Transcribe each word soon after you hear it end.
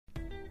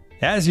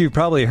As you've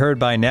probably heard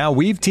by now,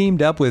 we've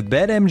teamed up with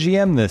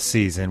BetMGM this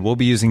season. We'll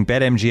be using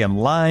BetMGM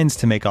lines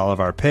to make all of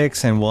our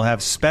picks, and we'll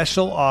have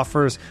special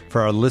offers for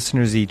our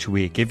listeners each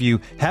week. If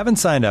you haven't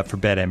signed up for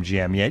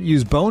BetMGM yet,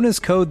 use bonus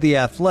code The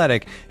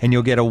Athletic, and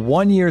you'll get a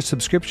 1-year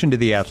subscription to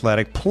The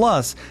Athletic,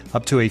 plus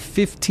up to a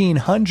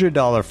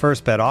 $1,500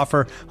 first bet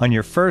offer on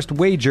your first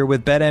wager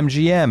with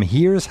BetMGM.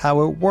 Here's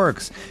how it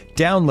works.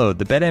 Download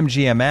the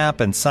BetMGM app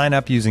and sign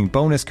up using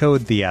bonus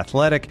code The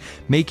Athletic.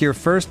 Make your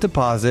first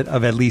deposit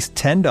of at least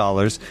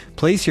 $10.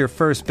 Place your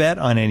first bet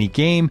on any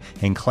game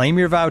and claim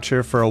your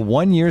voucher for a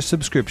 1-year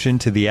subscription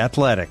to The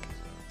Athletic.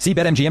 See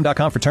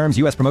BetMGM.com for terms.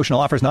 U.S. promotional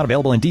offers not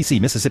available in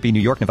D.C., Mississippi, New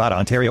York, Nevada,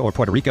 Ontario, or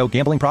Puerto Rico.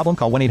 Gambling problem?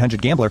 Call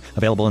 1-800-GAMBLER.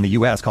 Available in the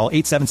U.S. Call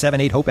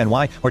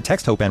 877-8-HOPE-NY or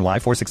text HOPE-NY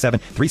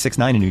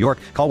 467-369 in New York.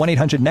 Call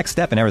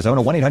 1-800-NEXT-STEP in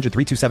Arizona.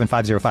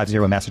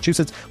 1-800-327-5050 in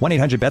Massachusetts.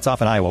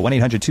 1-800-BETS-OFF in Iowa.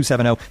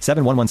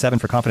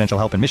 1-800-270-7117 for confidential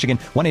help in Michigan.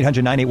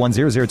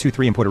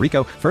 1-800-981-0023 in Puerto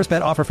Rico. First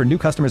bet offer for new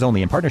customers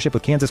only in partnership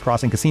with Kansas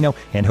Crossing Casino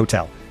and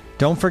Hotel.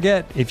 Don't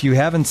forget, if you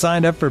haven't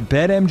signed up for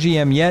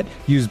BetMGM yet,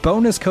 use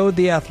bonus code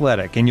The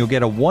Athletic, and you'll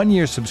get a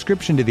 1-year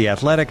subscription to The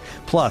Athletic,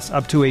 plus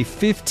up to a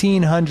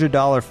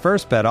 $1,500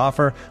 first bet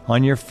offer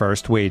on your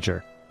first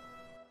wager.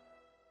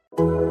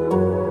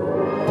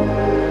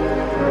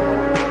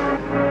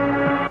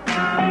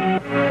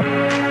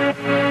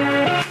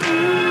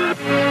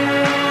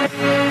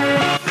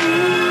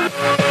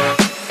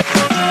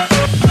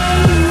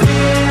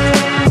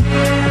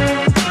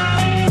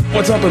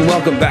 What's up, and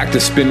welcome back to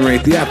Spin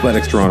Rate, the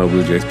Athletics Toronto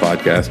Blue Jays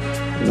podcast.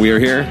 We are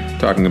here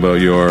talking about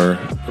your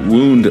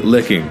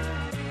wound-licking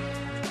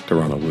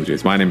Toronto Blue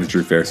Jays. My name is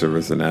Drew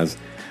Fairservice, and as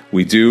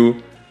we do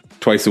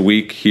twice a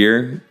week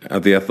here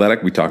at the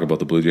Athletic, we talk about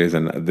the Blue Jays.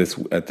 And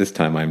at this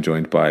time, I'm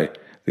joined by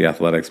the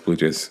Athletics Blue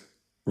Jays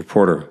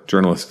reporter,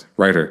 journalist,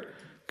 writer,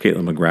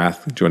 Caitlin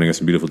McGrath, joining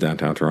us in beautiful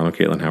downtown Toronto.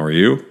 Caitlin, how are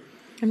you?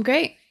 I'm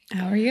great.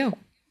 How are you?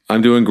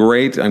 I'm doing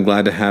great. I'm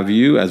glad to have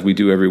you, as we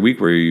do every week,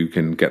 where you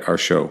can get our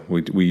show.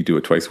 We do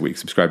it twice a week.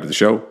 Subscribe to the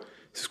show.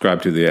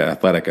 Subscribe to The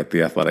Athletic at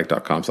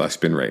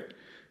theathletic.com/spinrate.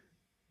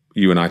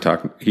 You and I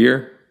talk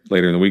here.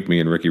 Later in the week, me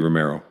and Ricky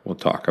Romero will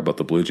talk about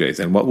the Blue Jays.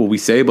 And what will we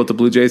say about the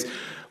Blue Jays?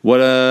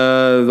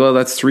 Well,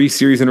 that's 3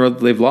 series in a row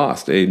that they've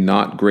lost. A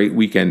not great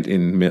weekend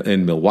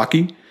in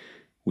Milwaukee.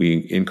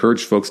 We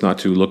encourage folks not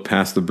to look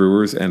past the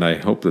Brewers, and I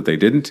hope that they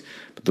didn't,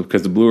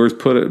 because the Brewers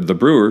put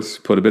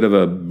a bit of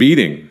a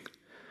beating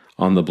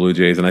on the Blue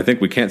Jays, and I think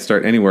we can't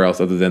start anywhere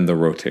else other than the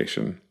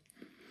rotation,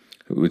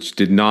 which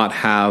did not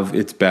have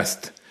its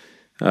best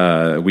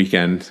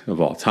weekend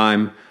of all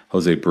time.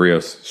 Jose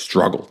Barrios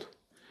struggled.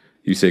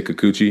 Yusei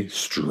Kikuchi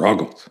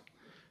struggled.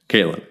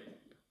 Caitlin,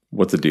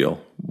 what's the deal?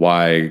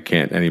 Why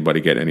can't anybody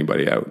get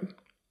anybody out?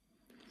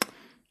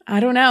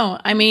 I don't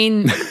know. I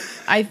mean,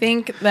 I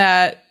think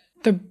that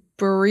the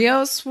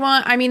Barrios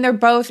one, I mean, they're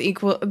both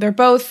equal. They're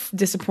both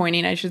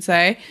disappointing, I should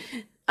say.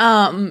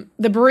 The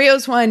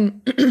Barrios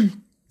one...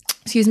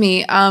 excuse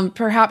me,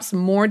 perhaps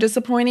more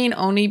disappointing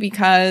only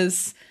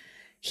because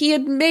he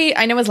had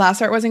I know his last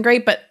start wasn't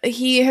great, but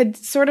he had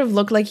sort of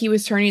looked like he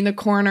was turning the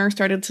corner,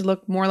 started to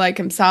look more like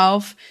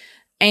himself.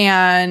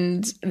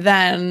 And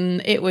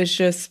then it was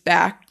just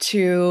back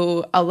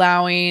to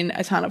allowing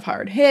a ton of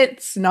hard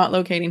hits, not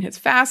locating his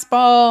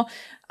fastball,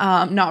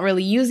 not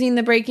really using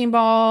the breaking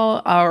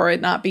ball, or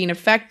it not being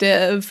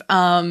effective.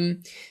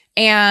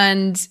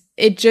 And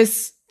it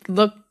just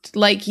looked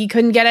like he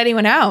couldn't get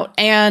anyone out.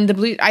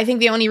 And I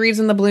think the only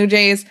reason the Blue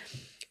Jays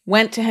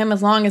went to him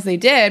as long as they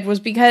did was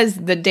because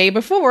the day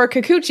before,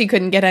 Kikuchi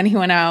couldn't get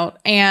anyone out.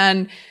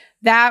 And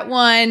that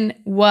one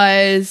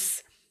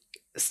was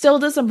still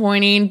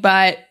disappointing,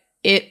 but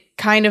it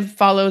kind of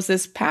follows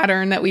this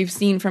pattern that we've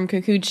seen from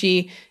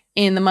Kikuchi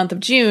in the month of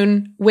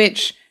June,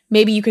 which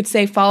maybe you could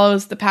say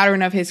follows the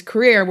pattern of his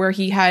career, where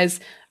he has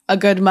a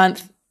good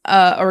month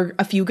or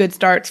a few good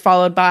starts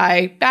followed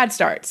by bad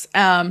starts.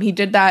 He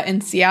did that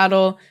in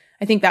Seattle.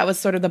 I think that was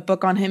sort of the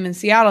book on him in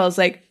Seattle. It's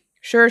like,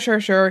 sure.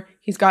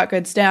 He's got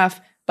good stuff,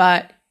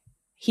 but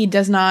he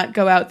does not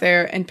go out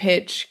there and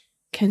pitch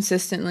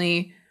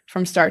consistently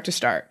from start to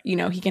start. You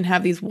know, he can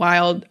have these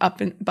wild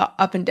up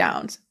and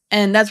downs.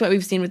 And that's what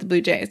we've seen with the Blue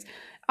Jays.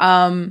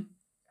 And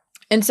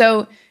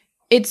so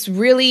it's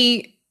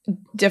really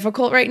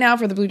difficult right now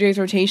for the Blue Jays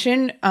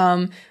rotation.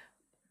 A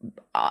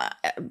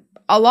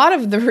lot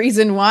of the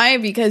reason why,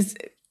 because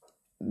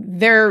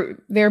they're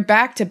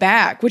back to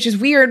back, which is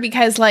weird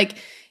because like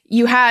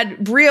you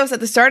had Barrios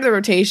at the start of the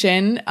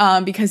rotation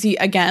because he,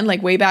 again,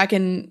 like way back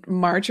in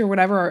March or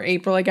whatever, or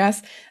April, I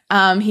guess,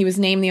 he was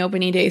named the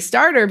opening day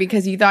starter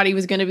because you thought he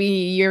was going to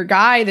be your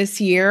guy this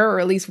year, or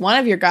at least one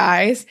of your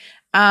guys.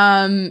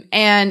 And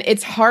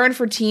it's hard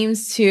for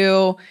teams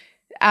to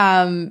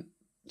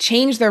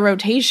change their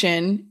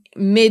rotation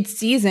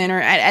mid-season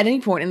or at any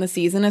point in the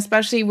season,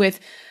 especially with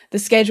the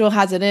schedule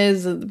as it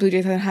is. The Blue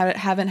Jays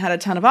haven't had a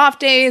ton of off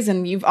days,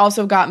 and you've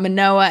also got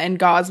Manoah and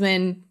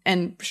Gausman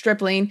and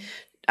Stripling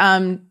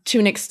to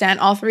an extent,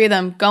 all three of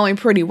them going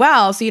pretty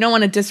well. So you don't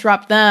want to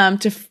disrupt them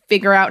to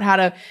figure out how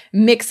to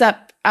mix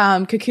up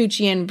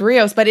Kikuchi and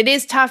Barrios. But it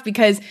is tough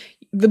because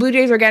the Blue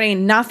Jays are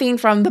getting nothing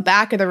from the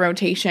back of the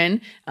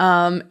rotation,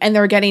 and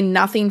they're getting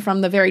nothing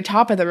from the very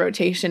top of the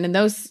rotation, and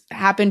those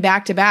happen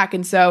back to back.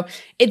 And so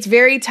it's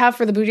very tough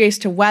for the Blue Jays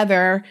to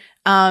weather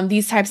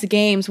these types of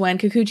games when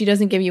Kikuchi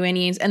doesn't give you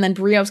innings, and then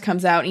Berríos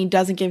comes out and he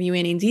doesn't give you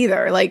innings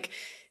either. Like,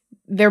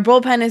 their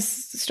bullpen is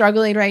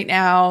struggling right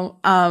now.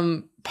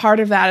 Part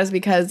of that is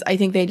because I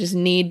think they just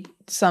need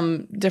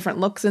some different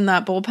looks in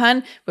that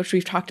bullpen, which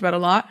we've talked about a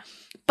lot.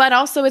 But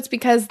also it's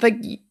because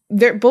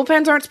their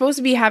bullpens aren't supposed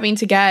to be having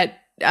to get,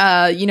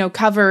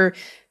 cover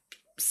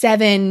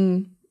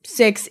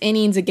 7-6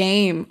 innings a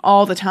game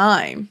all the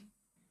time.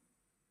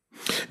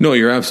 No,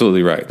 you're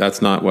absolutely right.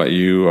 That's not what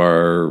you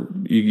are.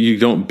 You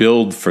don't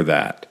build for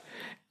that.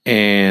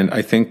 And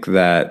I think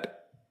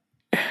that,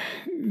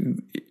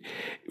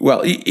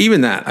 well,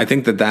 even that, I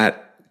think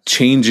that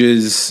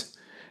changes,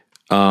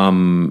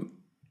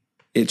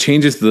 it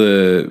changes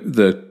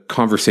the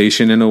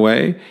conversation in a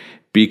way,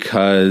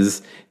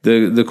 because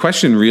the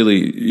question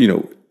really,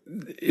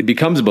 it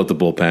becomes about the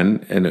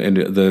bullpen, and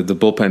the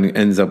bullpen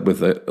ends up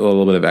with a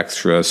little bit of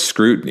extra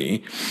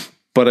scrutiny.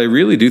 But I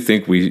really do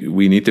think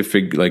we need to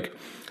figure, like,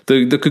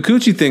 the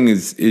Kikuchi thing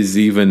is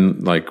even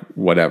like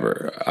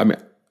whatever. I mean,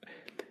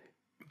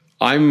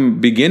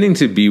 I'm beginning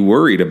to be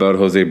worried about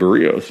Jose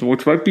Berríos,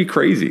 which might be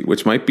crazy,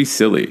 which might be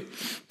silly,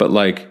 but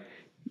like,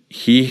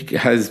 he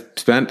has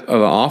spent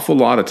an awful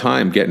lot of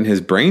time getting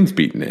his brains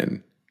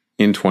beaten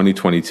in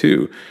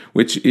 2022,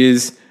 which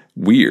is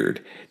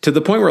weird, to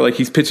the point where like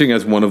he's pitching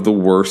as one of the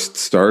worst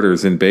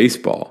starters in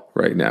baseball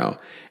right now.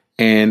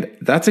 And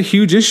that's a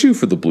huge issue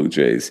for the Blue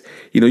Jays.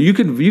 You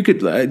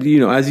could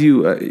as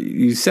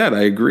you said,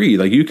 I agree.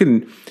 Like you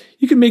can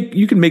make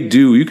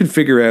do. You can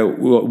figure out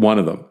one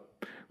of them,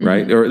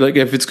 right? Mm-hmm. Or like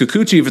if it's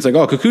Kikuchi, if it's like,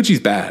 oh, Kikuchi's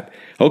bad,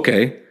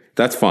 okay,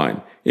 that's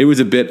fine. It was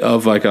a bit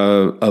of like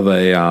a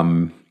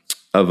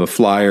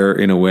flyer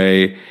in a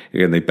way.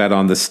 Again, they bet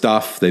on the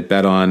stuff, they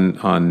bet on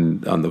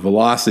the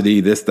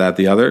velocity, this, that,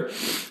 the other.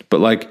 But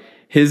like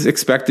his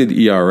expected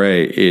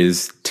ERA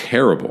is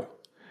terrible.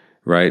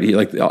 Right?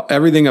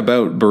 Everything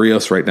about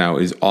Berríos right now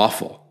is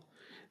awful.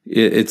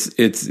 It's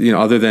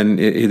other than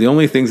the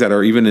only things that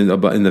are even in the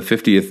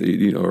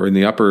 50th, or in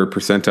the upper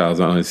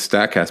percentiles on his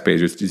StatCast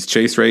page is his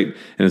chase rate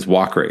and his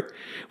walk rate,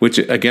 which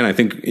again, I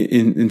think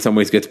in some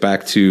ways gets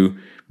back to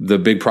the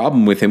big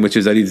problem with him, which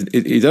is that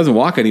he doesn't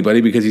walk anybody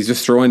because he's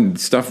just throwing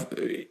stuff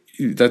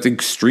that's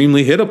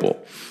extremely hittable.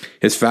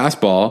 His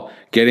fastball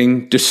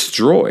getting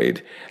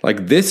destroyed.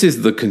 Like, this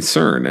is the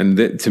concern.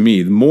 And to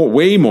me,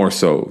 way more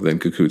so than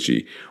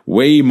Kikuchi,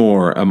 way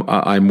more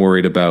I'm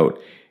worried about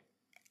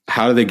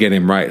how do they get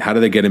him right? How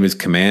do they get him his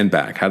command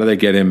back? How do they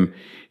get him,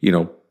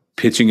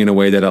 pitching in a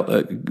way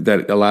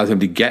that allows him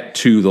to get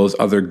to those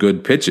other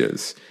good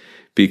pitches?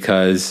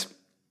 Because,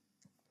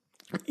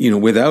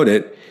 without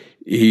it,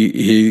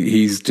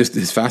 he's just,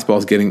 his fastball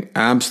is getting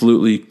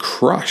absolutely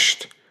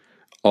crushed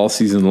all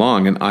season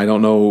long. And I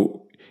don't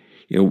know,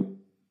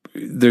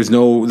 there's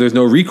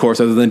no recourse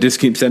other than just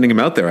keep sending him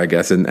out there, I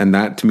guess. And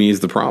that to me is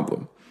the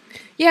problem.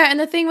 Yeah. And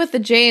the thing with the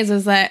Jays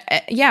is that,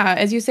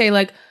 as you say,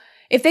 like,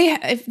 if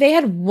they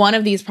had one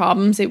of these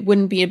problems, it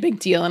wouldn't be a big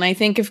deal. And I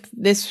think if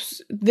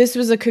this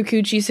was a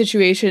Kikuchi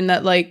situation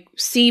that like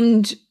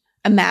seemed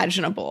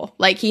imaginable,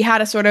 like he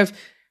had a sort of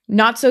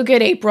not so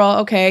good April.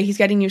 Okay. He's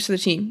getting used to the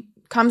team.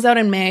 Comes out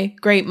in May,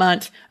 great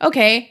month.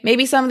 Okay,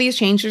 maybe some of these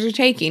changes are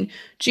taking.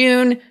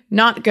 June,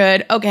 not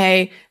good.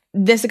 Okay,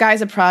 this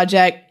guy's a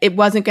project. It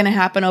wasn't going to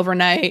happen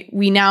overnight.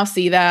 We now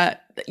see that,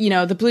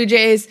 the Blue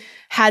Jays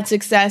had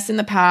success in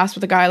the past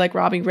with a guy like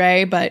Robbie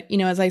Ray. But,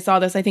 as I saw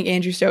this, I think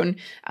Andrew Stoughton,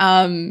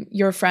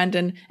 your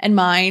friend and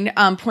mine,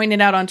 pointed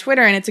out on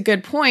Twitter, and it's a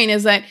good point,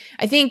 is that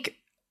I think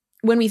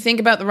when we think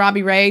about the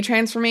Robbie Ray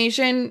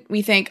transformation,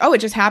 we think, oh, it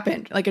just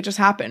happened. Like, it just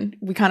happened.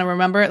 We kind of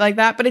remember it like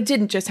that, but it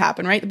didn't just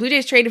happen, right? The Blue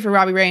Jays traded for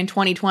Robbie Ray in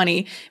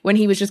 2020 when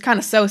he was just kind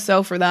of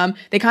so-so for them.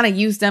 They kind of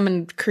used them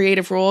in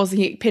creative roles.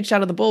 He pitched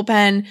out of the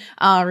bullpen.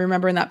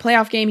 Remember in that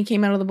playoff game, he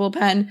came out of the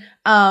bullpen.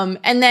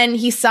 And then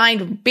he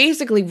signed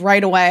basically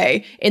right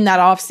away in that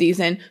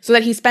offseason, so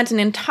that he spent an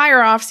entire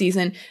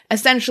offseason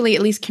essentially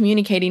at least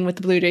communicating with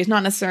the Blue Jays,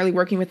 not necessarily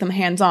working with them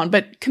hands-on,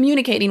 but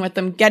communicating with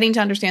them, getting to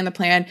understand the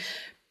plan,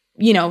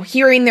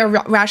 hearing their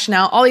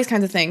rationale, all these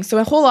kinds of things. So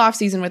a whole off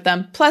season with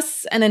them,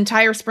 plus an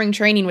entire spring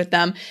training with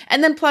them.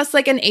 And then plus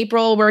like an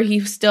April where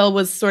he still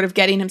was sort of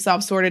getting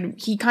himself sorted.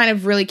 He kind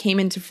of really came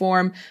into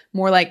form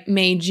more like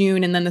May,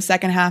 June. And then the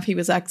second half, he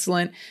was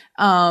excellent.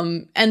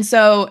 And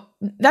so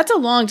that's a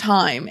long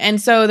time.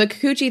 And so the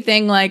Kikuchi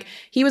thing, like,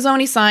 he was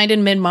only signed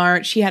in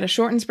mid-March. He had a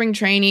shortened spring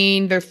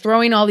training. They're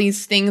throwing all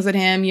these things at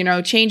him,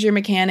 change your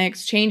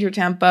mechanics, change your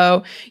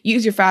tempo,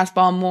 use your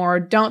fastball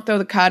more, don't throw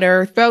the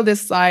cutter, throw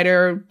this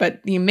slider,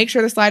 but make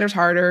sure the slider's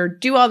harder,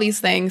 do all these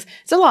things.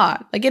 It's a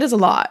lot. Like, it is a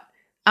lot.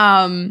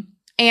 And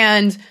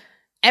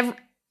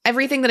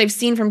everything that I've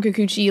seen from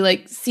Kikuchi,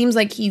 like, seems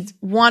like he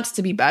wants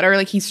to be better.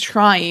 Like, he's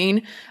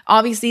trying.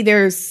 Obviously,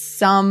 there's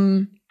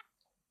some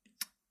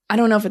I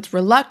don't know if it's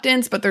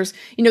reluctance, but there's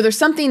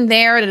something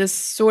there that is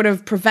sort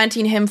of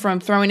preventing him from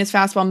throwing his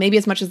fastball maybe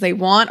as much as they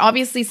want.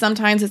 Obviously,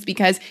 sometimes it's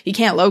because he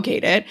can't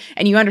locate it,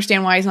 and you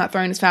understand why he's not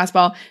throwing his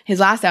fastball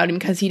his last outing,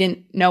 because he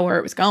didn't know where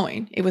it was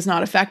going. It was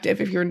not effective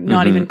if you're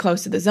not even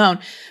close to the zone.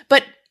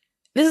 But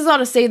this is all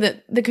to say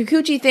that the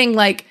Kikuchi thing,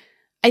 like,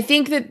 I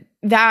think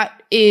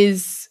that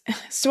is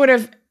sort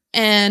of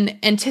an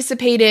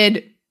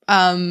anticipated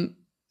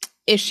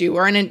issue,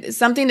 or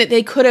something that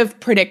they could have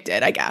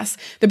predicted, I guess.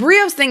 The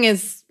Berrios thing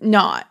is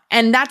not,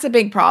 and that's a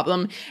big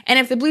problem. And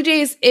if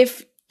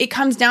it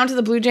comes down to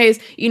the Blue Jays,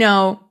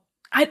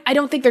 I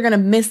don't think they're going to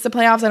miss the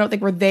playoffs. I don't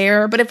think we're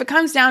there. But if it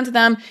comes down to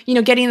them,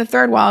 getting the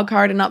third wild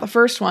card and not the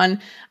first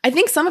one, I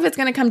think some of it's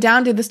going to come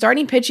down to the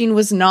starting pitching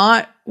was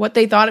not what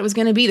they thought it was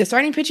going to be. The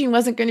starting pitching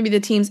wasn't going to be the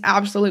team's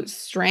absolute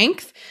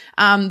strength.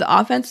 The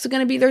offense was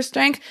going to be their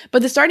strength,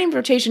 but the starting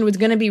rotation was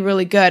going to be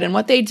really good. And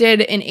what they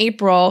did in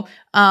April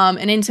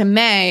and into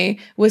May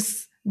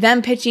was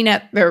them pitching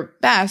at their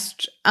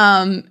best.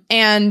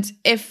 And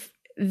if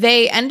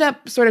they end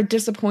up sort of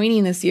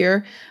disappointing this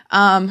year,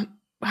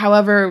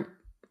 however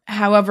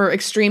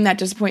extreme that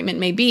disappointment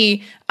may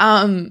be,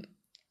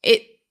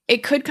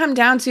 it could come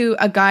down to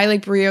a guy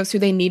like Berrios, who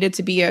they needed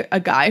to be a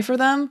guy for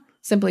them,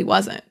 simply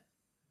wasn't.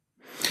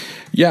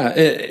 Yeah,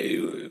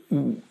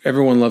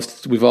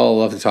 we've all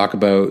loved to talk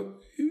about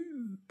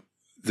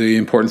the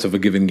importance of a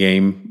given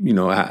game,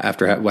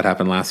 after what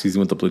happened last season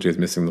with the Blue Jays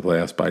missing the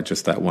playoffs by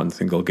just that one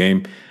single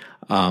game.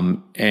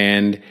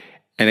 And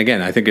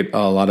again, I think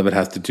a lot of it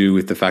has to do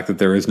with the fact that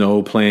there is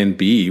no plan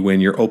B when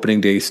your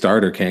opening day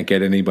starter can't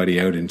get anybody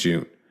out in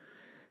June,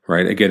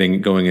 right?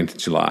 Going into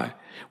July.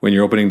 When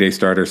your opening day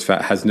starter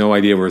has no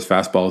idea where his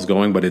fastball is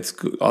going, but it's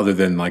other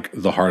than like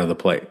the heart of the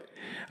plate.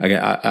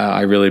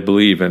 I really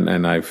believe,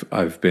 and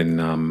I've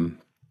been,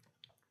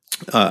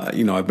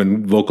 I've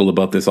been vocal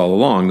about this all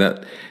along,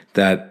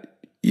 that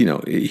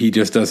he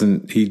just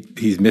doesn't,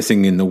 he's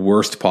missing in the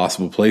worst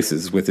possible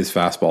places with his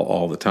fastball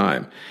all the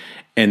time.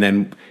 And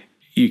then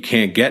you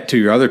can't get to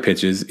your other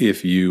pitches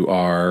if you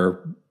are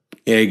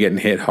getting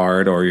hit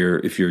hard, or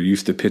if you're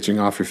used to pitching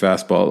off your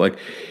fastball. Like,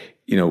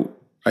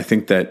 I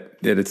think that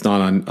it's not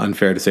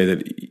unfair to say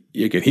that,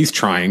 again, he's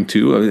trying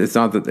to. It's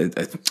not that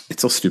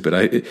it's so stupid.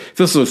 It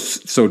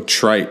feels so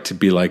trite to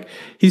be like,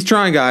 he's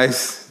trying,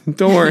 guys.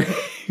 Don't worry,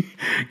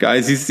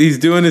 guys. He's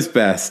doing his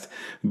best,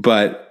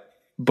 but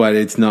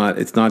it's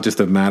not just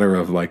a matter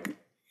of like,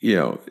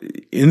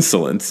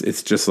 insolence.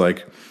 It's just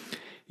like,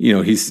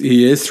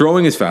 he is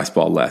throwing his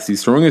fastball less.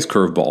 He's throwing his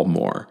curveball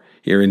more.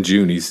 Here in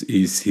June,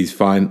 he's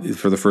fine.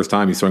 For the first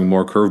time, he's throwing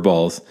more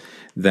curveballs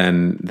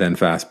than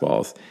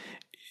fastballs.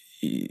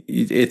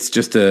 It's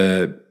just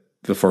the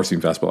four-seam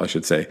fastball, I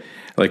should say.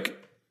 Like,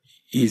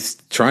 he's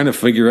trying to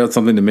figure out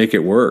something to make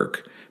it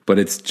work, but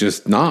it's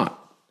just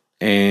not.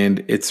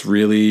 And it's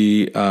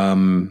really,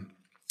 throwing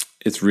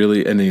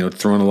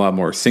a lot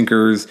more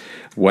sinkers,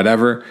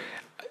 whatever.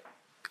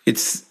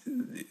 It's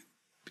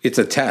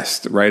a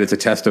test, right? It's a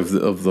test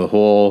of the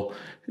whole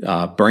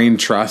brain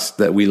trust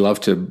that we love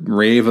to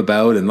rave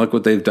about. And look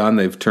what they've done.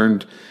 They've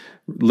turned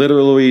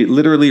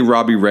literally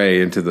Robbie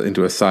Ray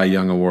into a Cy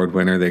Young Award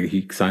winner.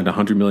 He signed a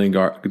 $100 million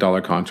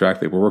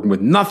contract. They were working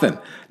with nothing.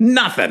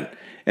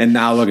 And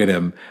now look at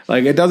him.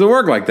 Like, it doesn't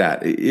work like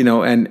that,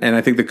 and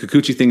I think the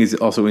Kikuchi thing is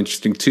also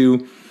interesting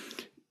too.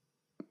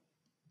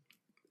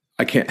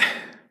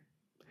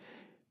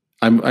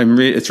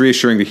 It's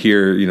reassuring to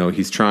hear,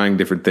 he's trying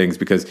different things,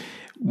 because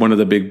one of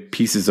the big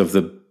pieces of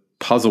the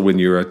puzzle when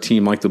you're a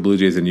team like the Blue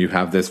Jays and you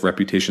have this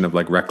reputation of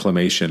like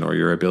reclamation, or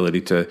your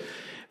ability to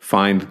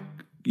find,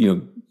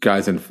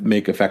 guys and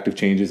make effective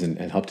changes and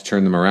help to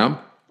turn them around,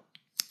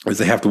 is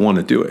they have to want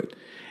to do it.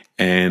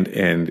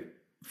 And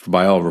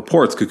by all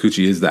reports,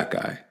 Kikuchi is that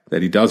guy,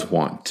 that he does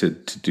want to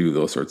do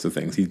those sorts of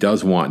things. He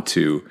does want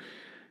to,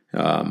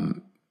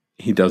 to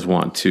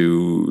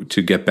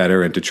get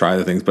better and to try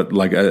the things. But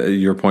like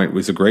your point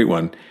was a great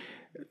one,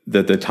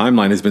 that the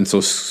timeline has been so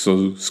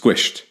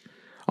squished,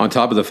 on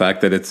top of the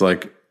fact that it's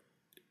like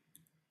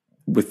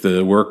with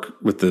the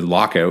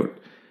lockout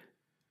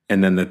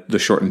and then the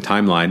shortened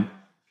timeline,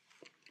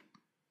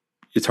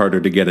 it's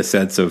harder to get a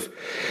sense of,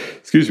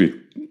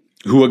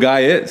 who a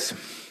guy is,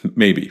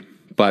 maybe.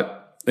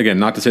 But again,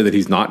 not to say that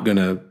he's not going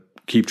to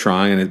keep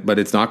trying, but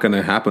it's not going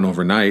to happen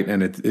overnight.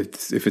 And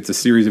if it's a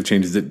series of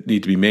changes that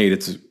need to be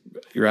made,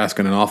 you're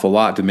asking an awful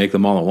lot to make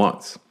them all at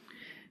once.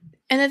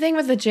 And the thing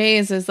with the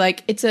Jays is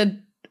like, it's a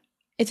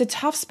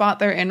tough spot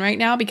they're in right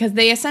now, because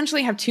they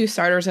essentially have two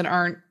starters that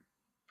aren't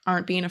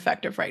being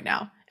effective right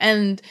now.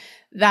 And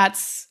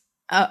that's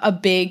a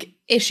big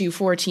issue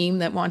for a team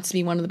that wants to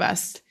be one of the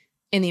best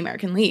in the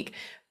American League.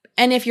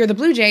 And if you're the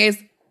Blue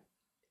Jays,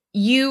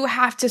 you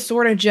have to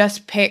sort of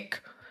just pick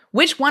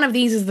which one of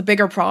these is the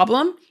bigger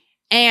problem,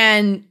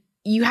 and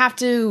you have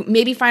to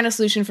maybe find a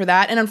solution for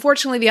that. And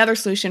unfortunately, the other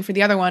solution for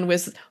the other one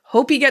was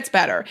hope he gets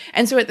better.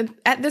 And so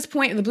at this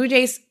point, the Blue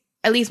Jays,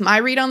 at least my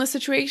read on the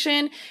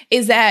situation,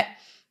 is that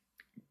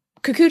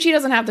Kikuchi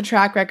doesn't have the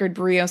track record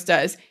Barrios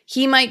does.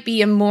 He might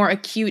be a more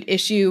acute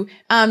issue.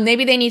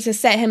 Maybe they need to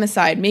set him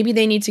aside. Maybe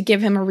they need to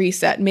give him a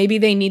reset. Maybe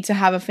they need to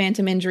have a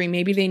phantom injury.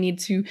 Maybe they need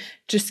to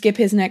just skip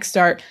his next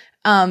start.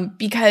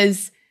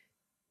 Because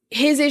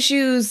his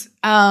issues,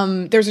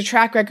 there's a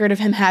track record of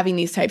him having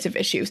these types of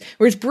issues.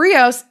 Whereas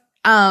Barrios,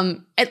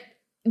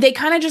 they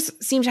kind of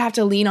just seem to have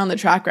to lean on the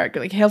track record.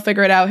 Like, he'll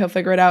figure it out, he'll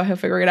figure it out, he'll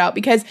figure it out.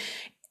 Because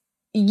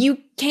you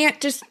can't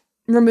just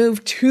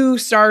remove 2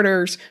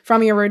 starters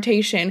from your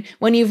rotation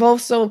when you've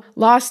also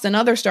lost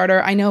another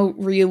starter. I know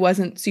Ryu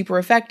wasn't super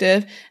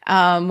effective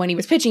when he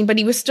was pitching, but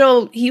he was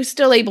still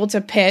able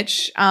to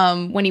pitch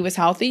when he was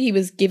healthy. He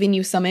was giving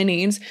you some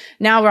innings.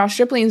 Now Ross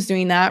Stripling's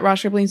doing that. Ross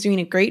Stripling's doing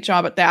a great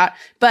job at that.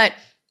 But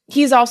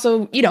he's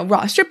also,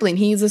 Ross Stripling.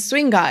 He's a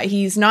swing guy.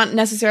 He's not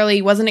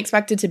necessarily, wasn't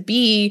expected to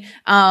be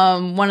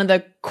one of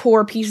the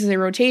core pieces of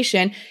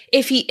rotation.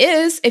 If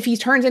he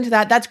turns into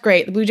that, that's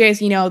great. The Blue Jays,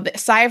 the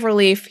sigh of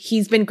relief.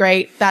 He's been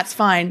great. That's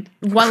fine.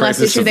 One less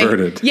issue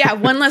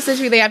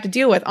they have to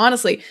deal with,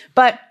 honestly.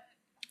 But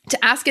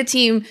to ask a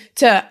team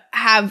to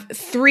have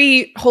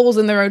 3 holes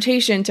in the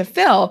rotation to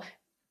fill,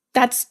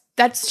 that's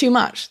too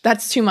much.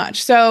 That's too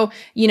much. So,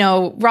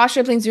 Ross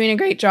Stripling's doing a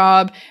great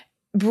job.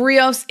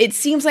 Barrios, it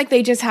seems like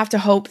they just have to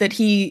hope that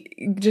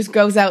he just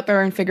goes out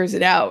there and figures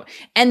it out.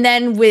 And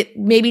then with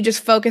maybe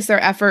just focus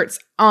their efforts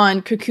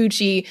on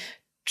Kikuchi,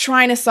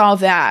 trying to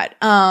solve that.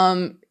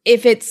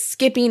 If it's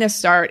skipping a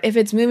start, if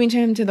it's moving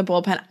him to the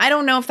bullpen, I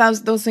don't know if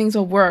those things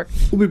will work.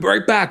 We'll be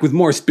right back with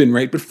more Spin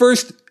Rate, but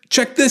first,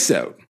 check this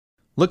out.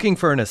 Looking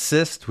for an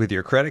assist with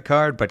your credit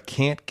card but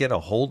can't get a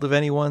hold of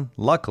anyone?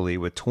 Luckily,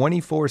 with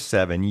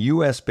 24/7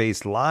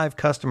 US-based live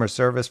customer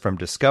service from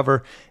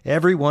Discover,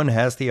 everyone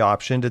has the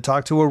option to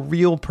talk to a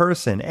real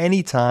person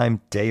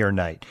anytime, day or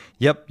night.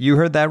 Yep, you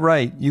heard that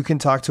right. You can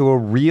talk to a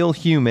real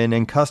human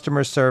in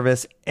customer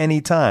service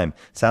anytime.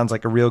 Sounds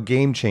like a real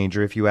game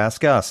changer if you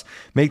ask us.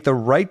 Make the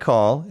right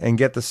call and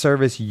get the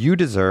service you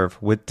deserve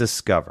with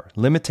Discover.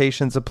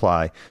 Limitations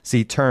apply.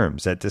 See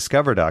terms at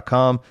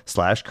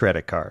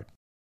discover.com/creditcard.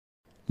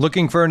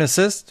 Looking for an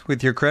assist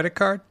with your credit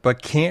card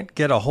but can't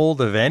get a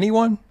hold of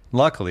anyone?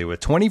 Luckily,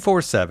 with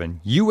 24/7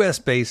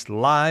 US-based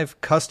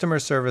live customer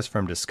service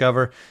from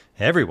Discover,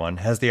 everyone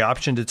has the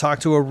option to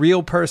talk to a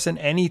real person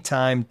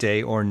anytime,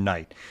 day or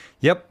night.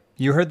 Yep,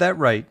 you heard that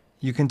right.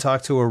 You can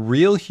talk to a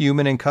real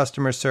human in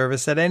customer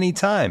service at any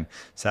time.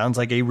 Sounds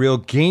like a real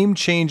game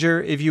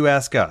changer if you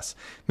ask us.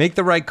 Make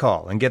the right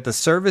call and get the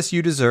service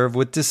you deserve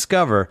with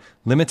Discover.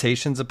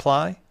 Limitations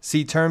apply.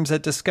 See terms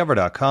at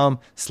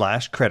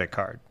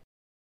discover.com/creditcard.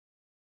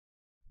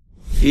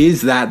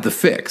 Is that the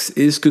fix?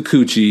 Is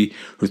Kikuchi,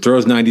 who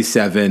throws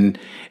 97,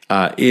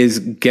 is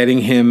getting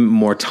him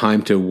more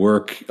time to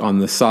work on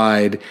the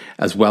side,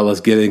 as well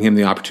as giving him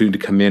the opportunity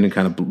to come in and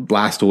kind of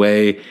blast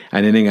away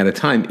an inning at a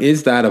time?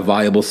 Is that a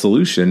viable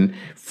solution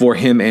for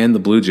him and the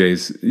Blue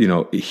Jays,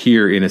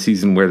 here in a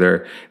season where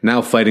they're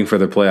now fighting for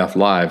their playoff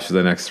lives for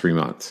the next 3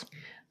 months?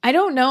 I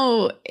don't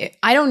know.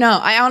 I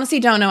honestly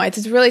don't know.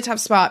 It's a really tough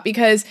spot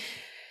because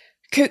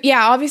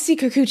obviously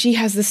Kikuchi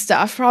has the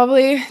stuff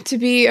probably to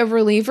be a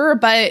reliever,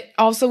 but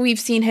also we've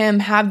seen him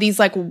have these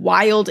like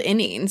wild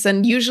innings.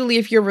 And usually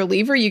if you're a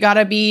reliever, you got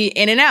to be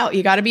in and out.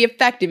 You got to be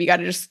effective. You got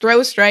to just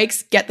throw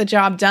strikes, get the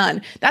job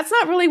done. That's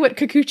not really what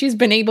Kikuchi's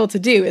been able to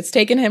do. It's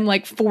taken him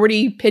like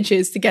 40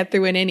 pitches to get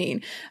through an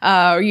inning,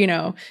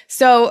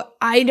 So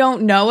I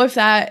don't know if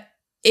that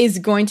is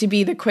going to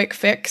be the quick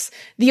fix.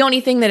 The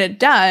only thing that it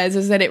does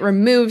is that it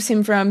removes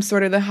him from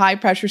sort of the high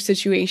pressure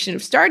situation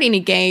of starting a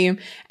game.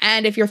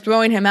 And if you're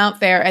throwing him out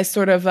there as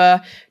sort of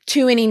a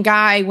 2-inning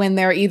guy when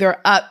they're either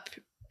up,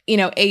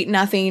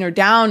 8-0 or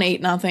down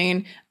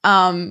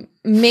 8-0,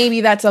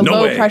 maybe that's a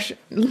low pressure.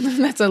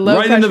 That's a low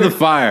right pressure. Into the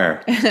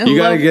fire. You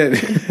got to get,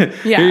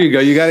 Here you go.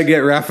 You got to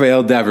get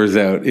Rafael Devers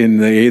out in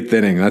the 8th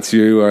inning.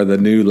 You are the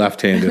new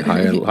left-handed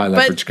high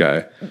leverage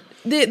guy.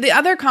 The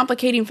other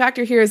complicating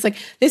factor here is like,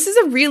 this is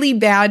a really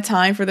bad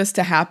time for this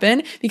to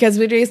happen because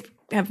Blue Jays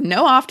have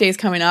no off days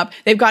coming up.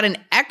 They've got an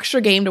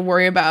extra game to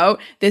worry about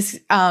this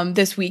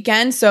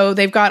weekend. So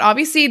they've got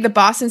obviously the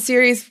Boston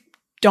series.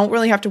 Don't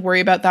really have to worry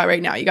about that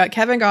right now. You got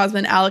Kevin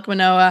Gausman,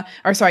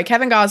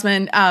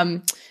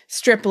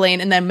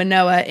 Stripling, and then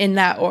Manoah in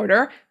that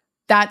order.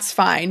 That's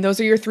fine. Those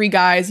are your 3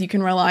 guys. You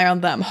can rely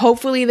on them.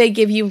 Hopefully they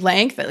give you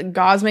length.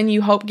 Gausman,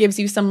 you hope, gives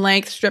you some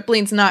length.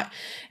 Stripling's not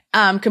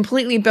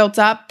completely built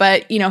up,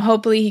 but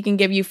hopefully he can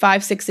give you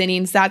 5-6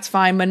 innings. That's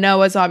fine.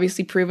 Manoah's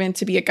obviously proven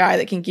to be a guy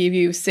that can give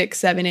you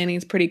 6-7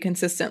 innings pretty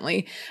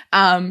consistently.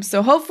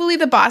 So hopefully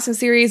the Boston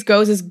series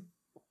goes as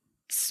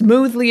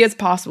smoothly as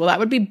possible. That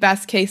would be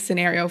best case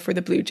scenario for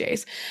the Blue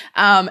Jays.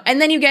 And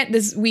then you get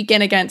this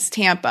weekend against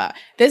Tampa.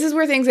 This is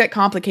where things get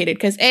complicated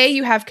because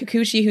you have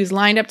Kikuchi who's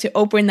lined up to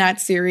open that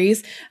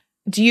series.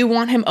 Do you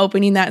want him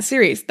opening that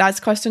series? That's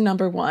question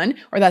number 1,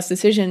 or that's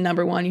decision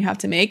number 1 you have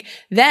to make.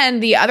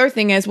 Then the other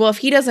thing is, well, if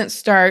he doesn't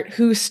start,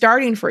 who's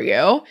starting for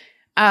you?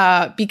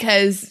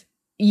 Because,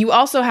 you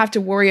also have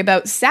to worry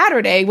about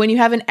Saturday when you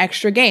have an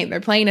extra game. They're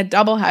playing a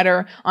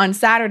doubleheader on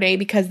Saturday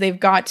because they've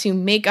got to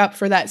make up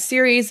for that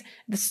series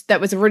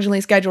that was originally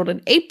scheduled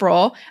in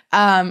April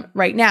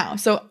right now.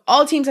 So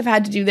all teams have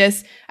had to do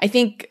this. I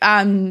think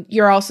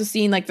you're also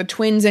seeing like the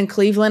Twins in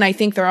Cleveland. I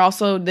think they're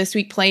also this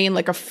week playing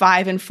like a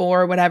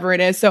 5-4, whatever it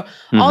is. So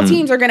all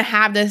teams are going to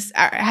have this,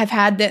 have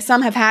had this.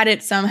 Some have had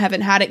it, some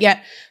haven't had it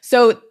yet.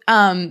 So,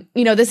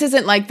 this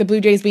isn't like the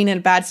Blue Jays being in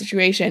a bad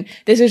situation.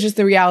 This is just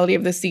the reality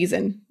of the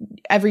season.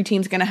 Every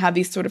team's going to have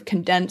these sort of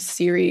condensed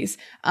series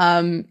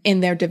in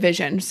their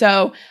division.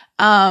 So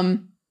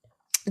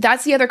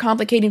that's the other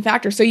complicating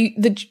factor. So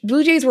the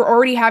Blue Jays were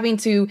already having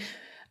to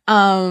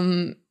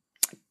have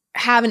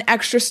an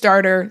extra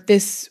starter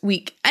this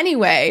week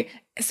anyway.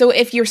 So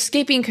if you're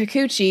skipping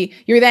Kikuchi,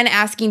 you're then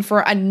asking for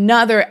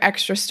another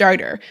extra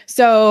starter.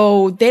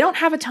 So they don't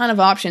have a ton of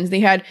options. They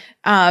had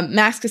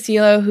Max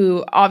Castillo,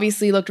 who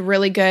obviously looked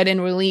really good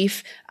in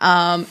relief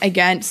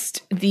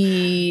against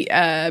the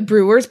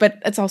Brewers,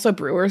 but it's also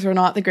Brewers are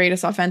not the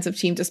greatest offensive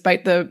team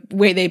despite the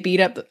way they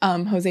beat up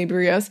Jose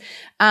Barrios.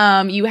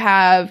 You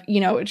have,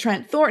 a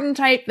Trent Thornton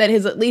type that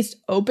has at least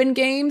open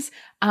games.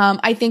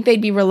 I think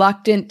they'd be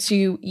reluctant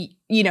to,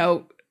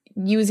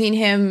 using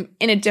him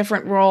in a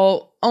different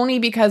role only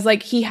because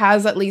he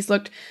has at least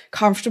looked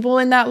comfortable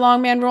in that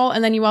long man role.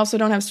 And then you also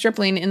don't have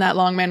Stripling in that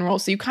long man role.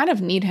 So you kind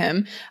of need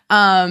him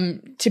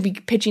to be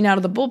pitching out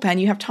of the bullpen.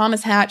 You have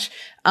Thomas Hatch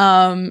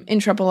in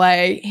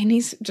AAA, and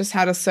he's just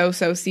had a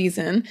so-so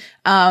season.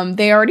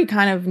 They already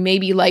kind of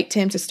maybe liked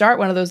him to start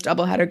one of those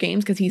doubleheader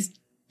games because he's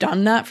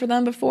done that for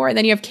them before. And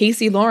then you have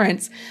Casey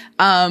Lawrence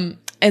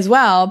as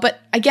well.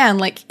 But again,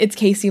 it's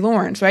Casey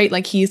Lawrence, right?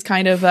 He's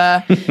kind of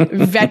a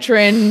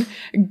veteran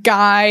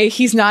guy.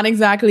 He's not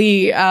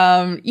exactly,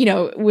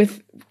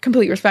 with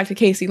complete respect to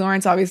Casey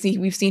Lawrence, obviously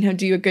we've seen him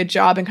do a good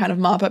job and kind of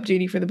mop up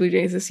duty for the Blue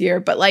Jays this year.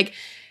 But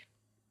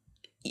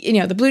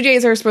the Blue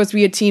Jays are supposed to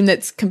be a team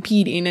that's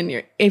competing.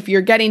 And if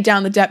you're getting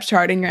down the depth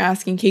chart and you're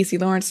asking Casey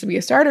Lawrence to be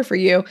a starter for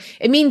you,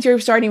 it means your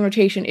starting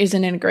rotation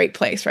isn't in a great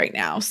place right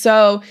now.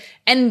 So,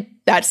 and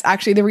that's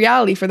actually the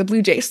reality for the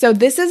Blue Jays. So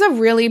this is a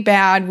really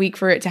bad week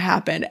for it to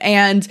happen.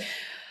 And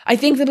I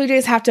think the Blue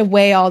Jays have to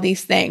weigh all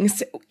these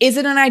things. Is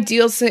it an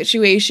ideal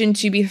situation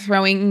to be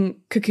throwing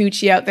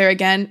Kikuchi out there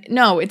again?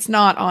 No, it's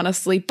not,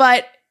 honestly.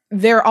 But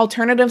their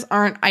alternatives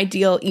aren't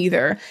ideal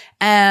either.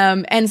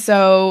 And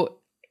so,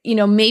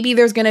 maybe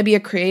there's going to be a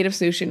creative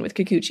solution with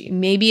Kikuchi.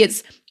 Maybe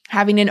it's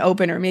having an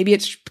opener. Maybe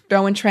it's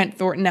throwing Trent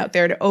Thornton out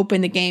there to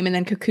open the game and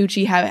then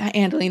Kikuchi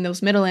handling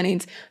those middle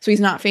innings so he's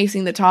not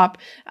facing the top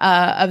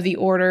of the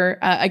order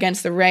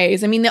against the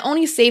Rays. I mean, the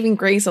only saving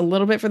grace a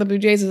little bit for the Blue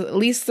Jays is at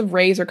least the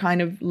Rays are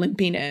kind of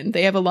limping in.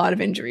 They have a lot of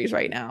injuries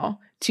right now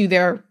to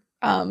their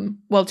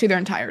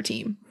entire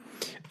team.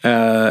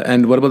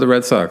 And what about the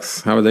Red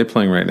Sox? How are they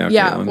playing right now,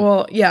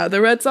 Caitlin?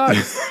 The Red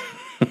Sox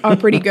are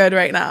pretty good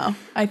right now.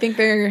 I think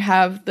they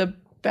have the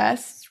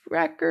best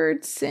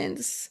record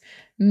since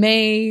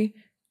May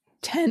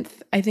 10th,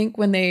 I think,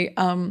 when they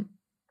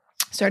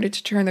started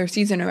to turn their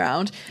season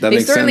around. They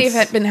certainly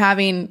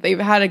they've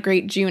had a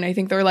great June. I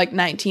think they're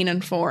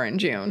 19-4 in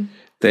June.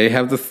 They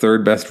have the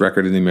third best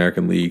record in the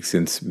American League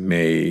since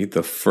May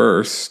the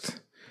 1st.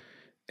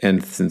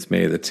 And since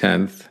May the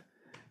 10th,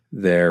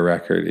 their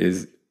record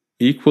is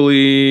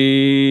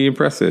equally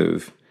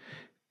impressive.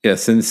 Yeah,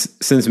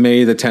 since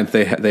May the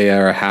 10th, they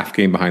are a half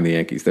game behind the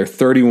Yankees. They're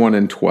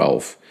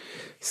 31-12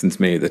 since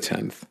May the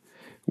 10th.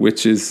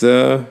 Which is,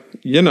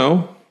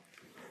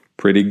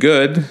 pretty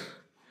good.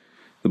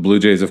 The Blue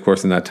Jays, of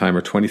course, in that time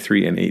are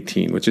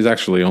 23-18, which is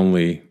actually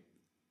only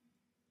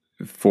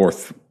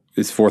fourth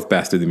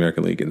best in the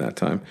American League in that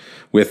time,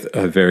 with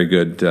a very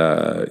good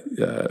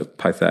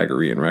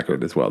Pythagorean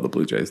record as well. The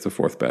Blue Jays, the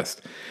fourth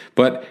best.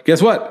 But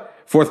guess what?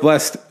 Fourth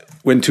best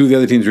when two of the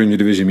other teams are in your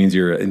division means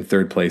you're in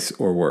third place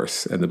or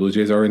worse, and the Blue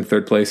Jays are in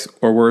third place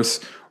or worse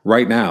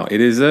right now. It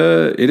is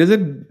a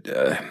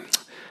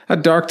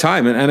dark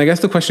time. And I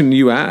guess the question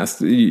you asked,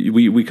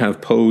 we kind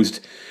of posed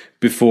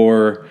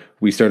before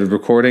we started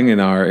recording in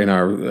our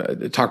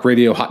talk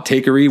radio hot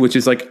takery, which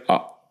is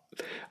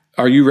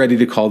are you ready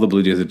to call the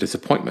Blue Jays a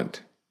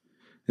disappointment?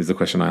 Is the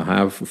question I'll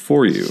have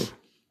for you.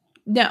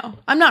 No,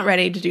 I'm not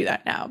ready to do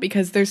that now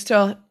because there's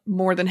still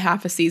more than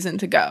half a season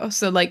to go.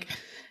 So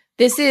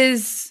this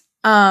is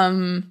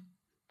kind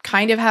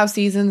of how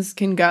seasons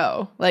can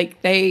go.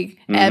 They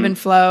ebb and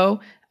flow.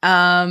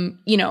 At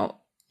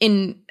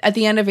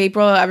the end of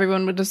April,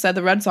 everyone would have said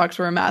the Red Sox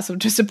were a massive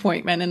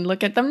disappointment, and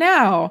look at them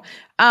now.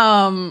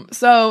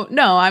 So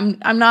no,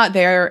 I'm not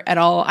there at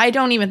all. I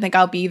don't even think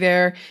I'll be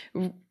there,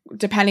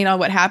 depending on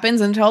what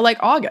happens, until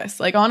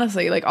August.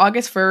 Honestly,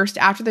 August 1st,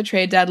 after the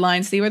trade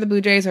deadline, see where the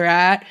Blue Jays are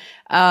at.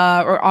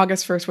 Or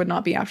August 1st would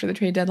not be after the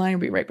trade deadline; it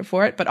would be right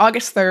before it. But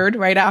August 3rd,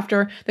 right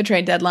after the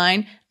trade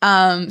deadline,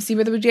 see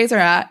where the Blue Jays are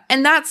at,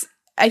 and that's,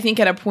 I think,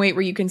 at a point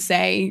where you can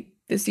say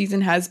the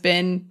season has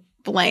been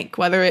blank,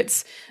 whether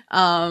it's,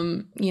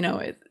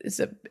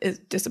 it's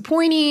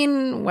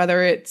disappointing,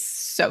 whether it's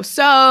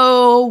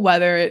so-so,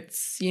 whether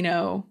it's,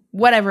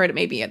 whatever it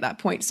may be at that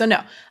point. So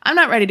no, I'm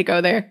not ready to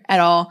go there at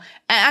all.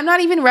 I'm not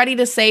even ready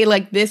to say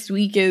like this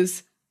week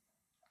is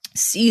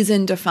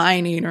season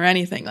defining or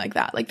anything like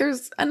that. Like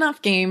there's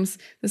enough games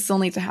that still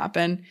need to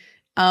happen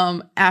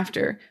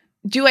after.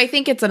 Do I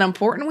think it's an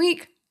important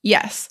week?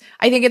 Yes,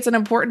 I think it's an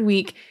important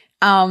week.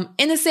 In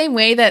the same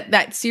way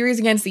that series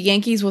against the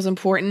Yankees was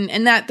important,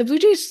 and that the Blue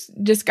Jays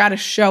just got to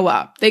show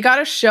up. They got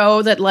to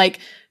show that like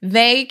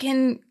they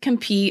can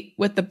compete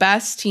with the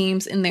best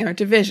teams in their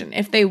division.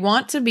 If they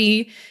want to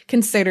be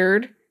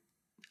considered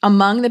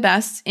among the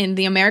best in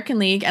the American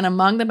League and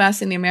among the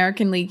best in the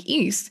American League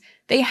East,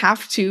 they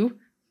have to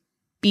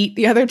beat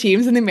the other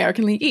teams in the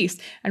American League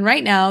East. And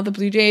right now, the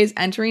Blue Jays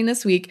entering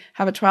this week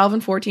have a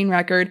 12-14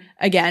 record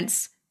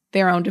against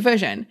their own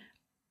division.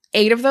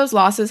 8 of those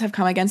losses have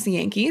come against the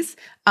Yankees.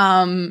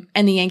 And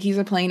the Yankees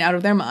are playing out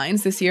of their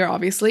minds this year,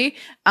 obviously.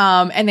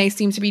 And they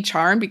seem to be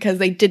charmed because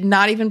they did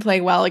not even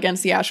play well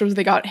against the Astros.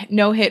 They got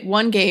no hit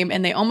 1 game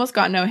and they almost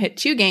got no hit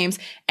 2 games,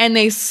 and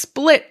they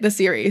split the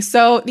series.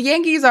 So the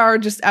Yankees are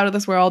just out of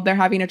this world. They're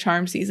having a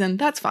charm season.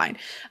 That's fine.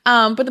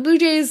 But the Blue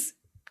Jays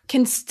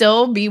can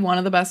still be one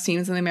of the best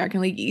teams in the American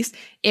League East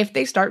if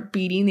they start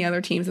beating the other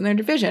teams in their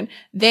division.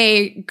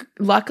 They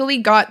luckily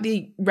got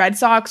the Red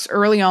Sox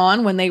early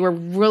on when they were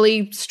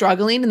really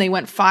struggling, and they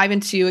went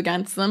 5-2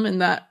 against them in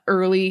that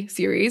early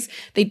series.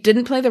 They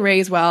didn't play the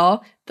Rays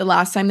well the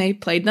last time they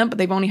played them, but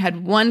they've only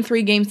had 1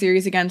 3-game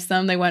series against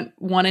them. They went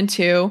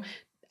 1-2.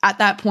 At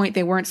that point,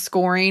 they weren't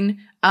scoring.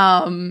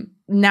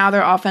 Now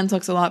their offense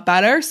looks a lot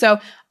better.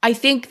 So I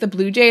think the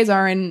Blue Jays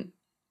are in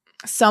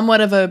somewhat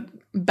of a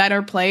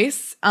better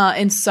place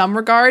in some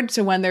regard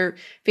to when they're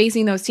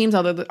facing those teams,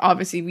 although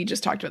obviously we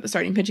just talked about the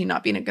starting pitching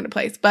not being in a good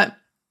place. But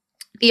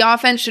the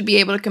offense should be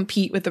able to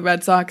compete with the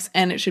Red Sox,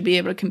 and it should be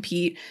able to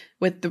compete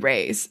with the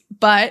Rays.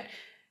 But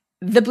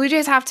the Blue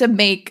Jays have to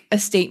make a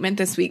statement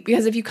this week,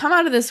 because if you come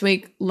out of this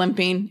week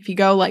limping, if you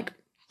go like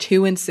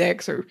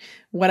 2-6 or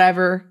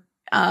whatever,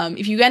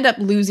 if you end up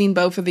losing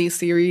both of these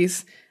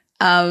series,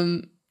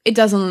 it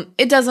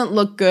doesn't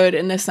look good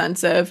in the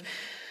sense of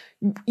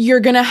you're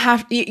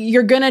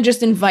gonna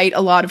just invite a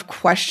lot of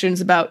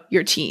questions about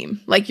your team.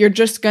 Like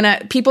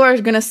people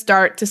are gonna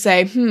start to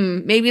say,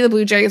 maybe the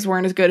Blue Jays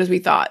weren't as good as we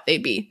thought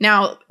they'd be.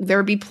 Now, there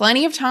would be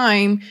plenty of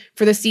time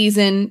for the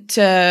season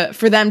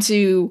for them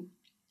to,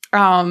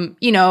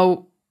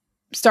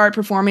 start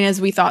performing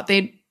as we thought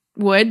they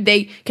would.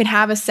 They could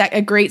have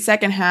a great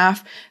second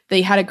half.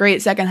 They had a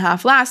great second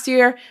half last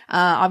year.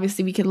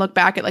 Obviously, we can look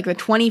back at like the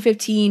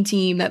 2015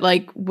 team that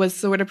like was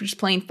sort of just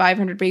playing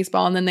 500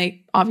 baseball, and then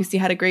they obviously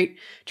had a great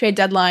trade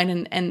deadline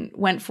and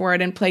went for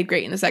it and played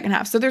great in the second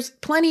half. So there's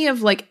plenty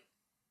of like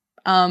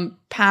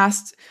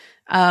past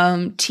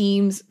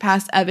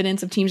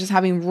evidence of teams just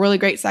having really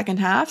great second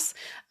halves.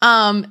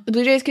 The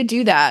Blue Jays could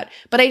do that,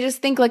 but I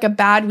just think like a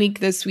bad week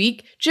this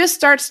week just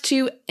starts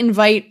to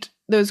invite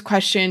those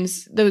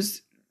questions,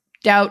 those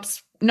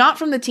doubts, not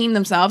from the team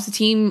themselves. The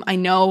team I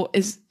know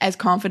is as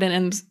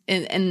confident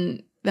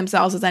in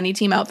themselves as any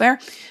team out there,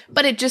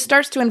 but it just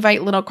starts to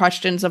invite little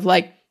questions of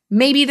like,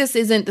 maybe this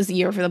isn't this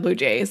year for the Blue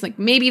Jays. Like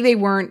maybe they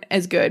weren't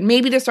as good.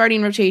 Maybe the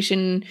starting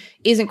rotation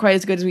isn't quite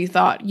as good as we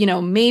thought.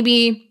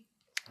 Maybe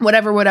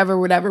whatever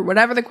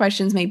the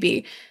questions may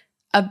be.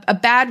 A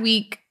bad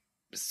week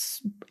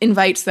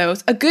invites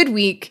those. A good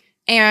week,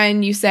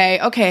 and you say,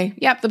 okay,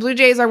 yep, the Blue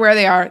Jays are where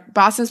they are.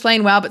 Boston's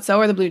playing well, but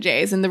so are the Blue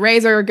Jays. And the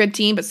Rays are a good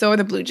team, but so are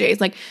the Blue Jays.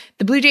 Like,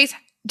 the Blue Jays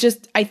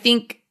just, I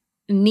think,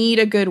 need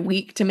a good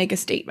week to make a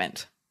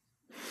statement.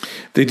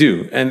 They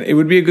do. And it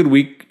would be a good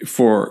week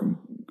for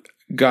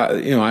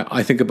guys.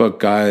 I think about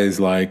guys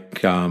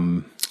like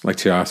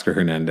Teoscar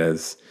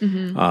Hernandez,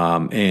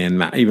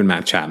 and even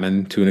Matt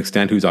Chapman to an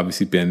extent, who's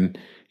obviously been,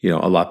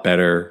 a lot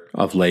better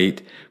of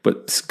late,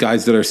 but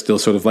guys that are still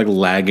sort of like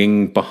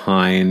lagging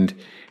behind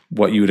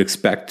what you would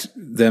expect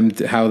them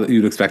to, how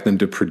you'd expect them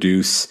to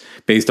produce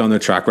based on their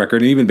track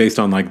record, and even based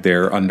on like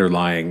their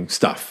underlying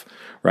stuff,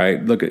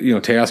 right? Look at,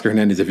 Teoscar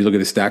Hernandez, if you look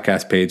at his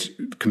StatCast page,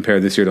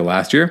 compared this year to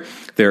last year,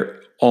 they're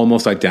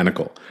almost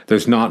identical.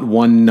 There's not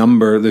one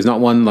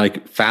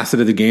like facet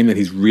of the game that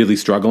he's really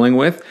struggling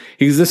with.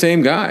 He's the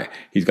same guy.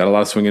 He's got a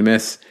lot of swing and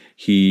miss.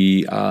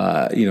 He,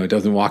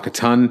 doesn't walk a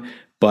ton,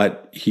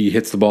 but he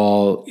hits the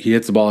ball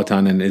a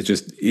ton, and it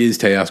just is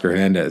Teoscar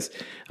Hernandez.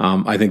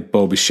 I think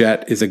Bo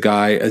Bichette is a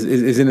guy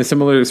is in a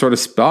similar sort of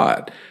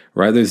spot,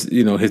 right? There's,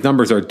 his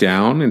numbers are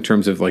down in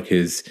terms of like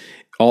his,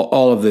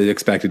 all of the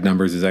expected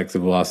numbers, his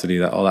exit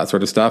velocity, all that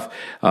sort of stuff.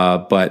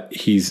 But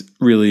he's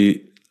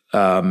really,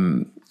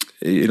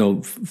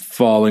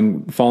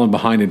 falling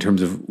behind in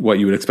terms of what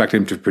you would expect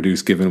him to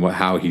produce given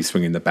how he's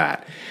swinging the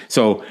bat.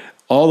 So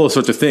all those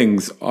sorts of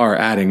things are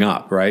adding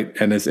up, right?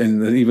 And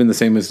even the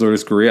same as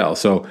Lourdes Gurriel.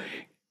 So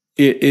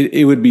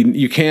it would be,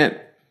 you can't,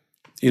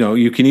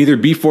 you can either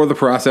be for the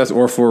process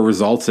or for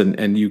results,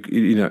 and you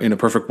in a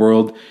perfect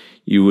world,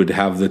 you would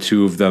have the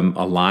two of them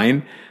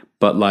align.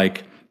 But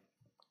like,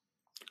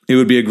 it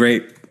would be a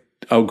great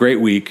a great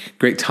week,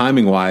 great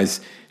timing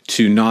wise,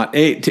 to not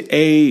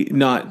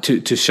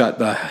to shut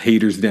the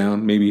haters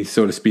down, maybe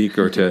so to speak,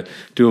 or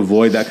to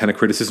avoid that kind of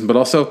criticism. But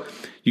also,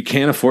 you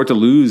can't afford to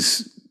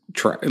lose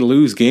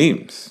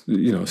games.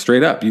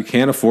 Straight up, you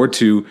can't afford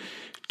to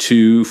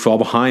fall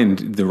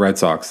behind the Red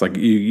Sox. Like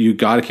you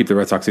got to keep the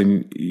Red Sox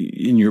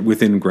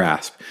within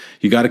grasp.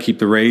 You got to keep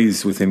the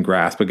Rays within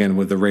grasp. Again,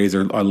 with the Rays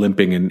are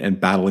limping and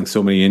battling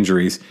so many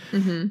injuries,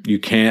 you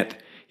can't.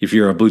 If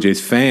you're a Blue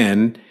Jays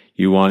fan,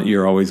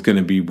 you're always going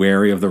to be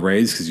wary of the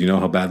Rays because you know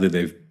how badly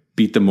they've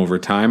beat them over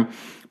time.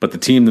 But the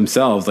team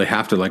themselves, they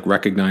have to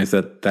recognize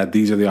that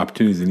these are the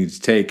opportunities they need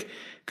to take,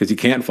 because you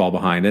can't fall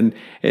behind. And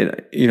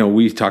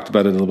we talked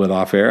about it a little bit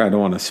off air. I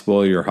don't want to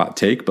spoil your hot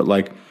take, but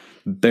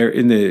they're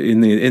in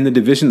the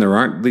division, there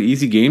aren't the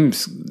easy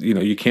games.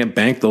 You can't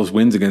bank those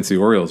wins against the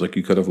Orioles like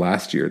you could have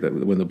last year,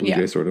 when the Blue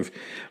Jays sort of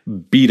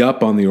beat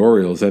up on the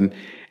Orioles. And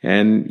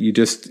you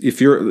just, if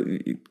you're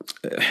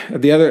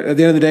at the end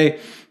of the day,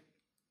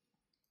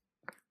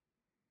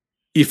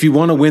 if you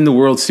want to win the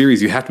World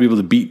Series, you have to be able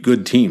to beat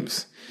good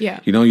teams. Yeah.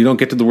 You don't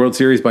get to the World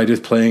Series by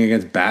just playing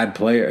against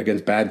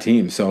bad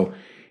teams. So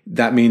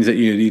that means that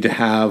you need to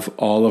have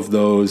all of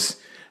those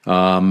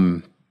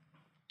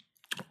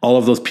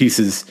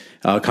pieces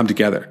come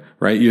together,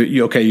 right?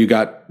 You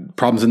got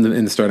problems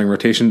in the starting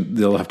rotation.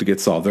 They'll have to get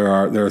solved. There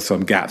are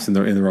some gaps in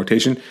the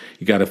rotation.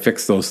 You got to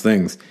fix those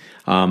things.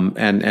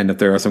 And if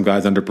there are some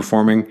guys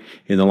underperforming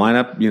in the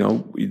lineup,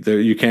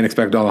 you can't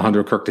expect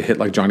Alejandro Kirk to hit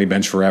like Johnny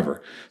Bench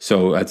forever.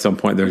 So at some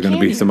point, there's going to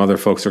be some other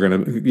folks are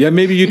going to. Yeah,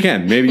 maybe you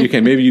can.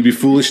 Maybe you'd be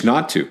foolish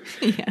not to.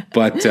 Yeah.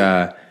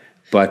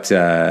 But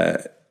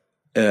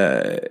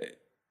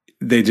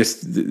they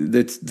just,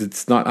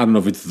 it's not, I don't know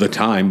if it's the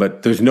time,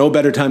 but there's no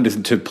better time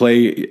to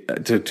play,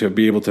 to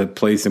be able to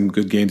play some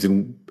good games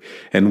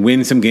and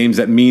win some games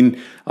that mean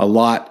a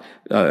lot,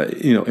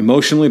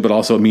 emotionally, but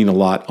also mean a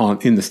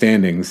lot in the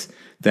standings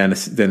than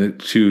a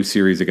two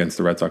series against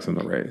the Red Sox and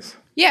the Rays.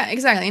 Yeah,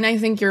 exactly. And I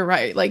think you're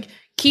right.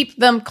 Keep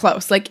them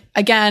close.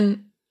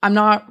 Again, I'm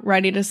not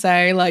ready to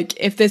say,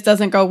 if this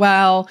doesn't go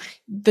well,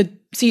 the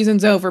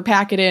season's over,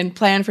 pack it in,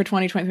 plan for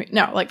 2023.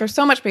 No, there's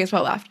so much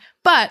baseball left.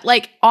 But,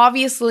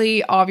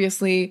 obviously,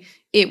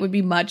 it would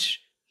be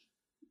much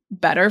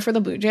better for the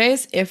Blue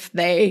Jays if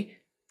they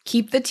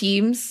keep the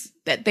teams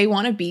that they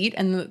want to beat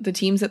and the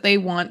teams that they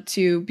want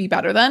to be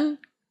better than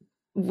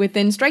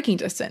within striking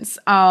distance.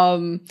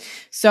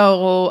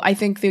 So I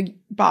think the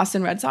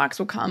Boston Red Sox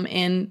will come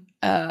in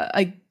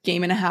a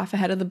game and a half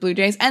ahead of the Blue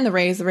Jays and the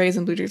Rays. The Rays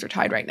and Blue Jays are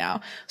tied right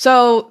now.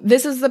 So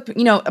this is a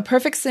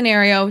perfect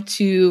scenario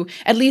to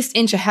at least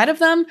inch ahead of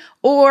them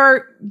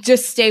or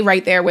just stay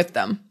right there with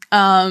them.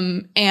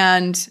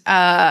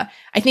 I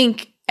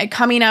think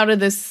coming out of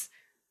this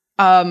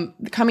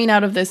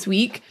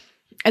week,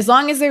 as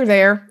long as they're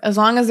there, as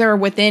long as they're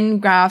within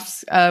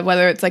graphs,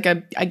 whether it's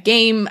a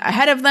game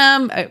ahead of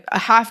them, a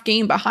half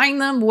game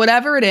behind them,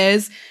 whatever it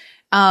is,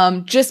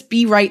 just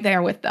be right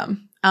there with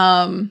them.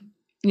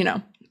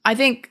 I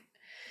think,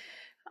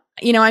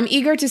 I'm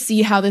eager to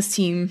see how this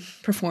team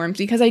performs,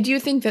 because I do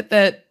think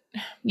that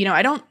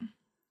I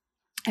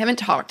haven't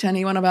talked to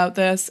anyone about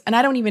this, and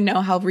I don't even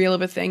know how real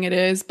of a thing it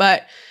is,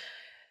 but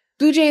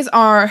Blue Jays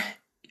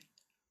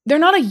they're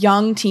not a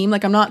young team.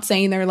 I'm not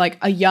saying they're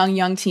a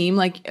young team.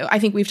 I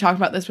think we've talked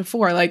about this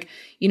before.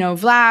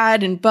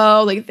 Vlad and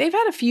Bo, they've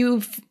had a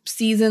few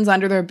seasons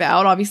under their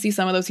belt. Obviously,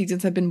 some of those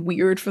seasons have been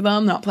weird for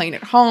them, not playing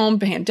at home,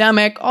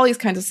 pandemic, all these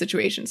kinds of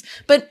situations.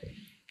 But,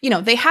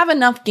 they have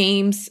enough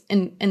games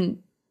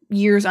and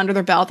years under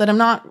their belt that I'm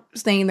not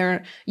saying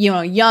they're,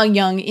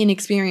 young,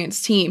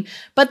 inexperienced team.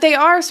 But they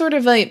are sort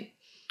of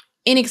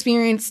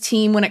inexperienced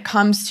team when it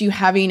comes to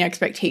having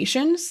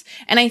expectations.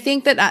 And I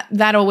think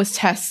that always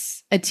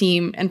tests a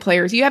team and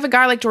players. You have a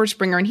guy like George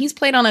Springer, and he's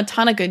played on a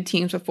ton of good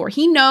teams before.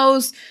 He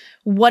knows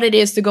what it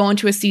is to go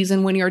into a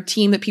season when you're a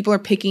team that people are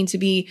picking to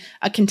be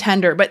a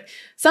contender. But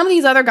some of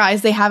these other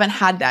guys, they haven't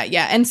had that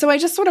yet. And so I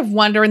just sort of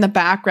wonder in the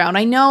background.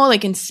 I know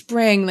in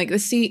spring,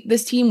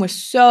 this team was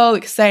so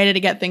excited to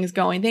get things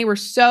going. They were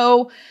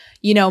so,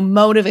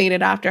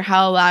 motivated after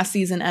how last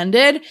season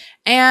ended.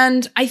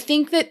 And I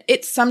think that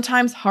it's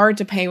sometimes hard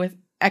to pay with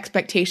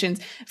expectations.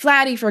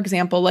 Vladdy, for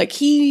example,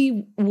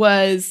 he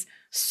was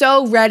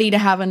so ready to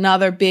have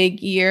another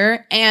big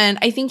year. And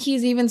I think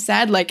he's even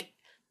said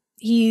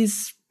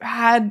he's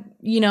had,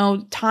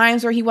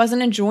 times where he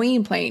wasn't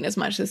enjoying playing as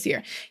much this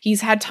year.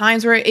 He's had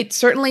times where it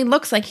certainly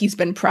looks like he's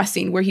been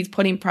pressing, where he's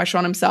putting pressure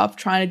on himself,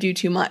 trying to do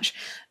too much.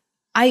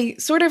 I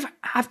sort of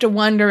have to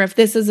wonder if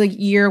this is a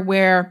year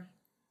where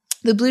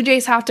the Blue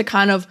Jays have to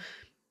kind of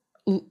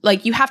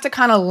you have to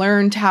kind of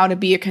learn how to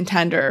be a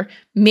contender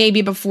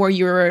maybe before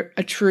you're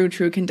a true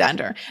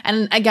contender.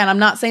 And again, I'm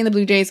not saying the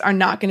Blue Jays are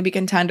not going to be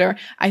contender.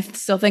 I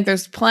still think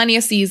there's plenty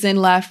of season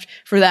left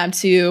for them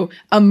to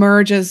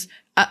emerge as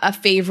a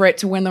favorite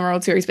to win the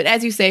World Series. But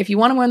as you say, if you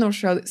want to win the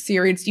World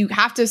Series, you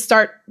have to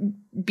start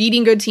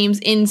beating good teams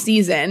in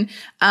season.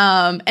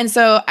 And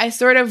so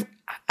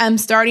am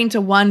starting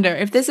to wonder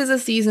if this is a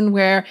season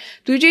where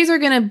Blue Jays are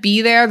going to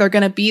be there. They're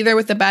going to be there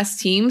with the best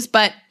teams.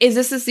 But is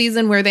this a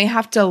season where they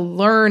have to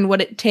learn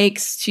what it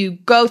takes to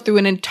go through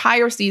an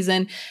entire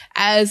season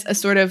as a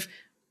sort of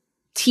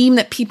team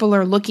that people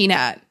are looking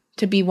at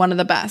to be one of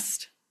the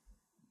best?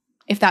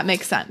 If that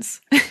makes sense.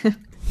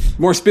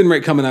 More Spin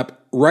Rate coming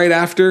up right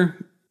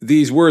after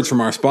these words from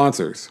our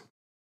sponsors.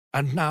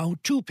 And now,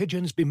 two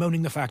pigeons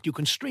bemoaning the fact you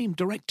can stream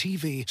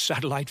DirecTV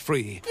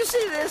satellite-free. You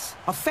see this?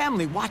 A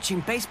family watching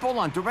baseball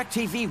on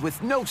DirecTV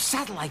with no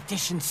satellite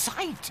dish in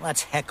sight.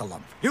 Let's heckle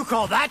them. You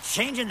call that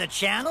changing the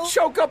channel?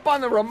 Choke up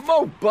on the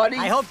remote, buddy.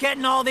 I hope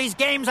getting all these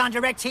games on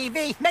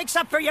DirecTV makes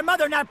up for your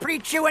mother not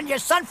pre-chewing your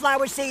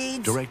sunflower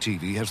seeds.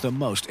 DirecTV has the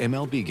most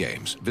MLB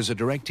games. Visit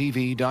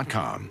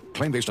DirecTV.com.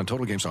 Claim based on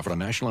total games offered on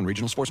national and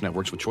regional sports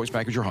networks with choice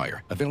package or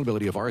higher.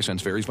 Availability of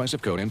RSNs varies by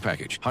zip code and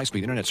package.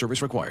 High-speed internet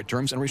service required.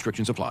 Terms and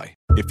restrictions apply.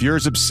 If you're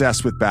as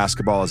obsessed with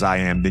basketball as I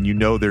am, then you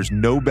know there's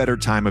no better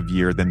time of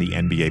year than the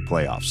NBA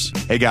playoffs.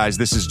 Hey guys,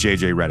 this is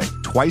JJ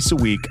Redick. Twice a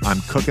week, I'm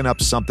cooking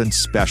up something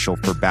special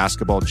for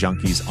basketball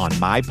junkies on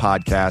my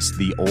podcast,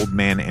 The Old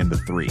Man and the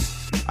Three.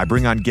 I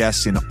bring on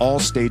guests in all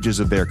stages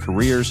of their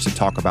careers to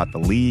talk about the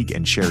league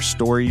and share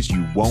stories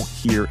you won't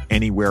hear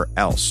anywhere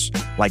else,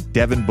 like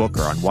Devin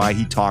Booker on why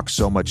he talks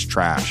so much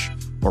trash,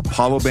 or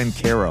Paulo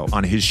Banchero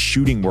on his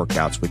shooting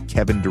workouts with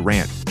Kevin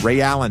Durant,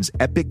 Ray Allen's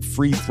epic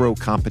free throw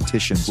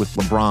competitions with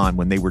LeBron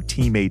when they were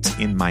teammates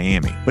in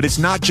Miami. But it's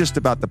not just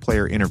about the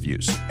player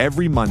interviews.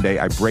 Every Monday,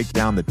 I break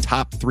down the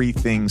top 3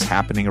 things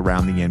happening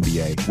around the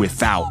NBA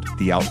without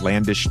the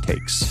outlandish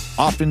takes.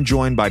 Often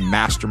joined by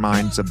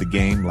masterminds of the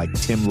game like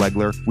Tim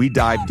Legler, we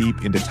dive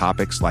deep into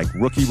topics like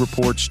rookie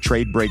reports,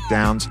 trade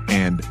breakdowns,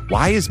 and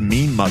why is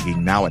mean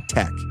mugging now a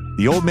tech?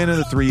 The Old Man and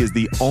the Three is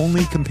the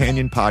only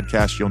companion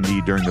podcast you'll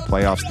need during the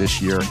playoffs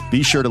this year.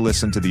 Be sure to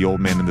listen to The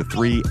Old Man and the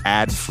Three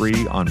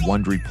ad-free on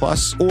Wondery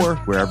Plus or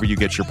wherever you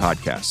get your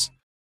podcasts.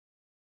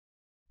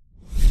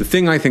 The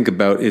thing I think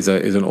about is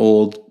an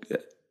old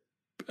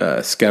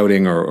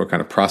scouting or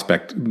kind of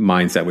prospect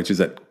mindset, which is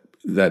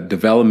that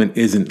development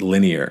isn't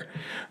linear,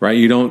 right?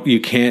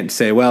 You can't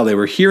say, well, they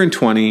were here in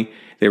 20.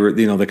 They were,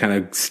 they kind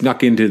of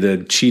snuck into the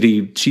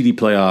cheaty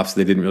playoffs.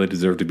 They didn't really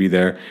deserve to be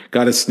there.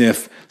 Got a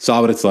sniff,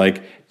 saw what it's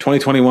like.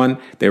 2021,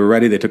 they were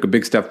ready. They took a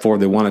big step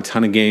forward. They won a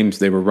ton of games.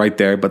 They were right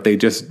there, but they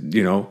just,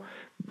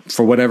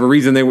 for whatever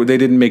reason, they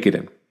didn't make it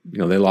in.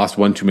 They lost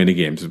one too many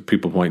games.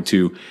 People point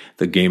to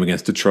the game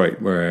against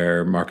Detroit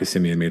where Marcus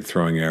Semien made a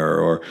throwing error,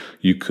 or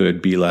you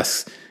could be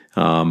less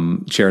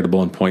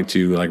charitable and point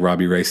to like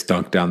Robbie Ray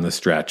stunk down the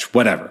stretch,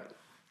 whatever.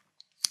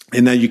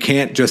 And then you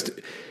can't just,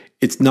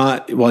 it's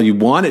not, while you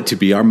want it to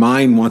be, our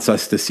mind wants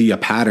us to see a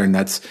pattern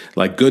that's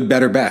like good,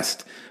 better,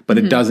 best, but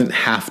it doesn't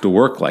have to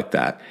work like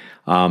that.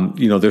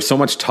 There's so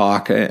much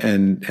talk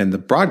and on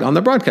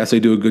the broadcast, they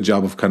do a good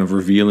job of kind of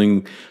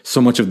revealing so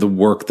much of the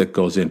work that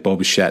goes in. Bo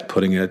Bichette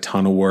putting in a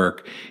ton of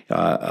work,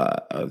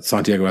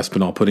 Santiago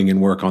Espinal putting in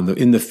work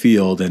in the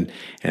field. And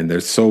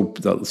there's so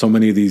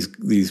many of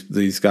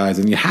these guys,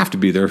 and you have to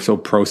be, they're so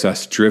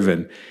process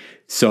driven.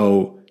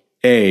 So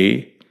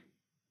at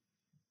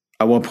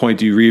what point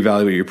do you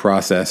reevaluate your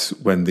process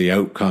when the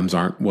outcomes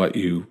aren't what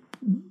you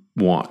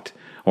want?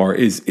 Or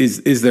is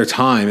there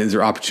time, is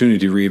there opportunity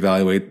to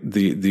reevaluate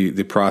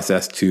the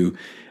process to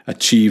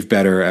achieve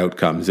better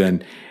outcomes?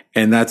 And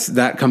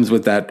that comes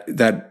with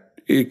that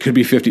it could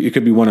be 50, it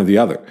could be one or the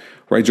other,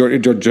 right?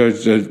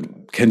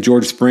 Can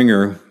George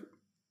Springer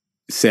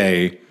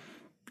say,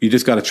 you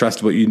just got to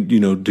trust what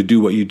to do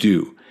what you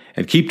do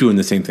and keep doing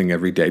the same thing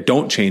every day.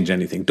 Don't change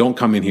anything. Don't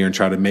come in here and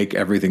try to make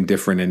everything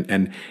different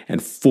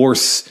and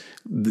force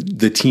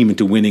the team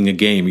into winning a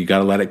game. You got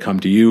to let it come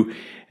to you.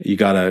 You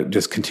got to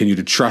just continue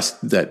to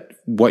trust that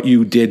what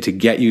you did to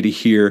get you to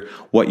here,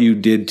 what you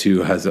did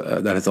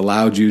that has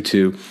allowed you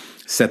to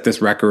set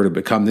this record or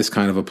become this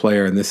kind of a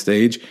player in this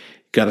stage. You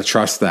got to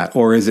trust that.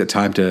 Or is it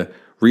time to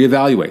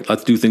reevaluate?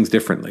 Let's do things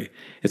differently.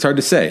 It's hard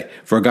to say.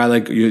 For a guy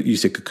like you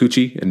say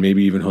Kikuchi and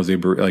maybe even Jose,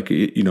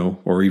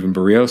 or even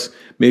Barrios,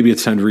 maybe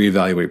it's time to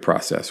reevaluate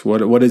process.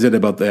 What is it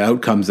about the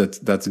outcomes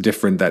that's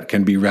different that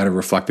can be rather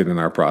reflected in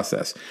our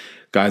process?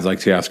 Guys like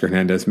Teoscar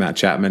Hernandez, Matt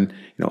Chapman,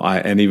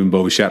 and even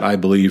Bo Bichette, I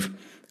believe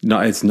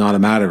it's not a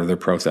matter of their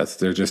process.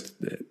 They're just,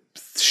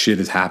 shit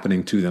is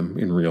happening to them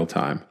in real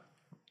time.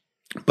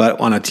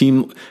 But on a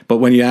team,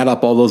 when you add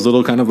up all those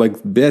little kind of like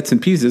bits and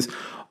pieces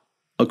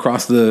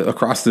across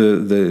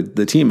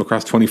the team,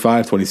 across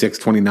 25, 26,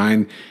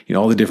 29,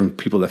 all the different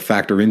people that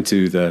factor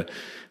into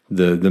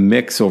the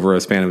mix over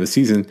a span of a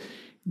season,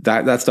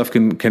 that stuff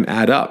can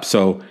add up.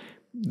 So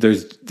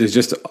there's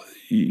just,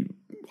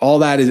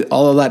 all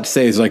of that to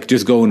say is like,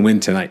 just go and win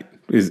tonight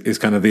is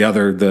kind of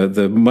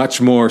the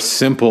much more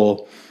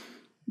simple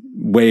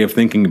way of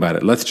thinking about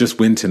it. Let's just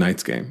win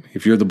tonight's game.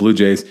 If you're the Blue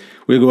Jays,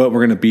 we go out,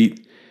 we're going to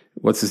beat,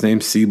 what's his name?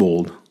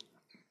 Seabold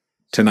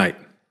tonight.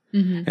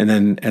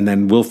 Mm-hmm. And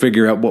then we'll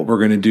figure out what we're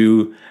going to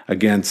do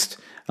against,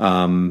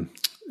 Michael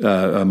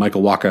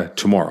Wacha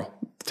tomorrow.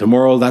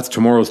 Tomorrow, that's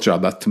tomorrow's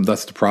job.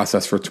 That's the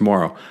process for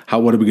tomorrow.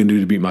 What are we going to do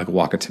to beat Michael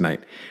Wacha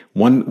tonight?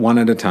 One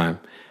at a time.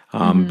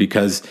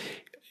 because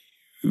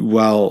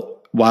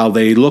while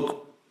they look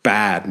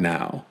bad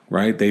now,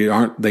 right?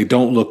 They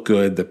don't look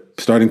good. The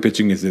starting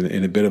pitching is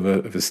in a bit of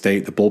a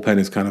state. The bullpen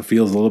is kind of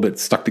feels a little bit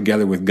stuck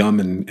together with gum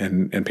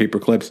and paper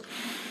clips.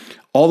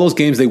 All those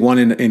games they won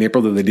in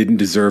April that they didn't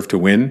deserve to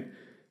win,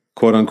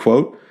 quote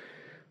unquote,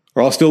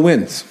 are all still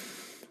wins.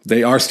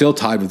 They are still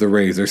tied with the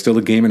Rays. They're still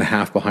a game and a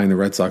half behind the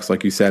Red Sox,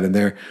 like you said.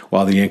 And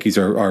while the Yankees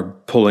are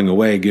pulling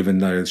away, given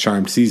their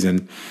charmed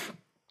season,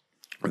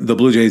 the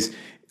Blue Jays,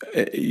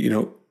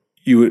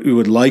 you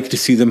would like to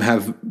see them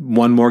have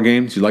one more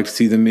game. You'd like to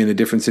see them in a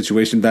different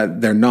situation.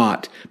 That they're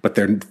not, but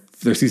their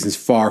season's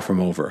far from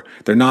over.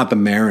 They're not the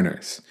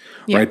Mariners,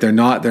 right? They're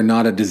not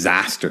a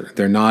disaster.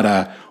 They're not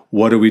a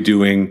what are we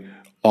doing?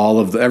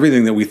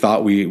 Everything that we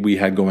thought we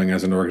had going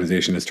as an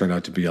organization has turned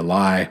out to be a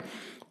lie.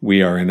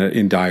 We are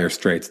in dire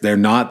straits. They're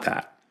not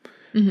that,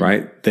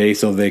 right?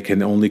 So they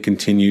can only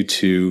continue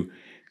to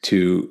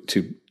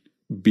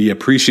be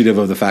appreciative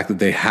of the fact that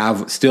they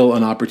have still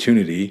an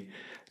opportunity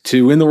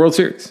to win the World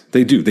Series.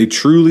 They do. They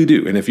truly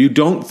do. And if you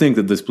don't think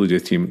that this Blue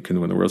Jays team can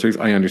win the World Series,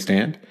 I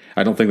understand.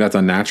 I don't think that's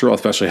unnatural,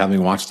 especially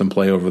having watched them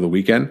play over the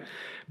weekend.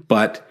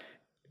 But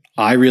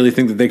I really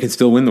think that they can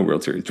still win the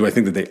World Series. Do I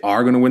think that they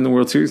are going to win the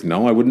World Series?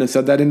 No, I wouldn't have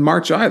said that in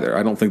March either.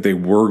 I don't think they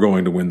were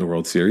going to win the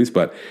World Series,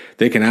 but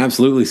they can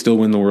absolutely still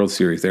win the World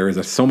Series. There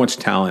is so much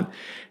talent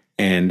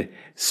and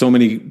so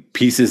many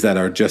pieces that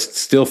are just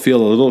still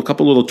feel a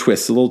couple little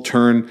twists, a little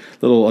turn,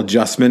 little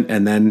adjustment,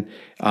 and then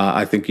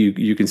I think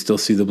you can still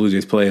see the Blue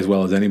Jays play as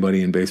well as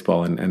anybody in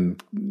baseball.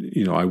 And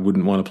I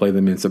wouldn't want to play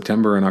them in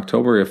September and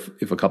October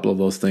if a couple of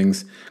those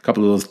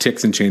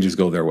ticks and changes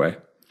go their way.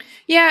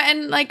 Yeah,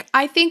 and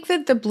I think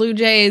that the Blue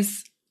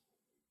Jays,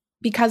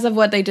 because of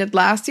what they did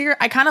last year,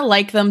 I kind of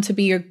like them to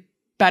be a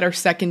better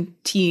second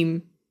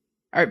team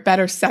or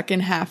better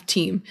second half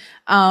team.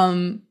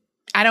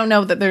 I don't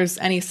know that there's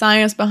any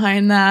science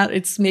behind that.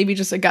 It's maybe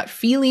just a gut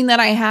feeling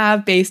that I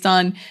have based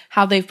on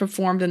how they've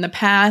performed in the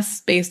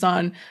past, based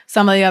on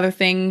some of the other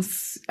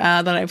things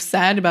that I've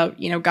said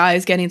about,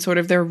 guys getting sort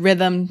of their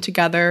rhythm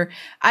together.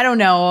 I don't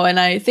know. And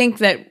I think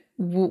that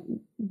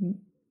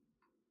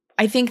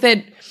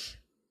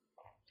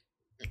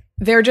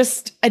they're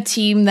just a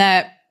team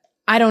that,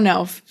 I don't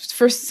know,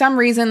 for some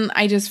reason,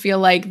 I just feel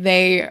like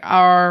they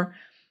are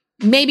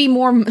maybe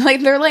more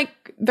they're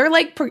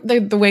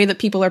the way that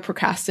people are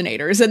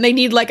procrastinators and they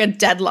need a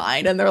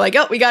deadline and they're like,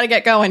 oh, we got to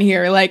get going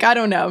here. I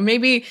don't know,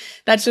 maybe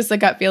that's just a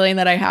gut feeling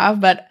that I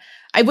have, but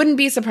I wouldn't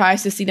be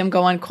surprised to see them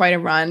go on quite a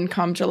run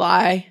come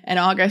July and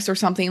August or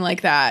something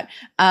like that.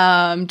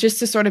 Just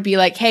to sort of be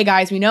like, hey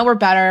guys, we know we're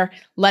better.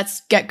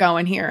 Let's get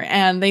going here.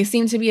 And they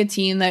seem to be a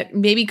team that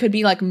maybe could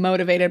be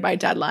motivated by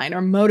deadline or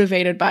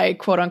motivated by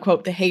quote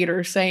unquote the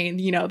haters saying,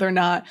 they're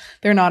not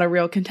a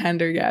real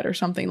contender yet or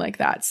something like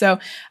that. So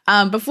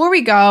before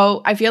we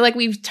go, I feel like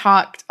we've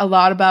talked a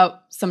lot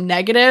about some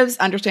negatives,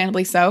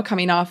 understandably so,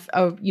 coming off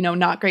of,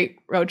 not great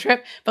road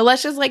trip. But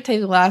let's just take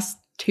the last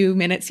 2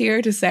 minutes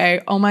here to say,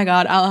 oh my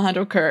God,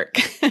 Alejandro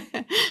Kirk.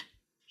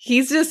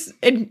 He's just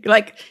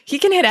he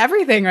can hit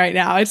everything right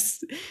now.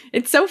 It's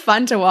so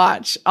fun to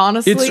watch.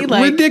 Honestly, it's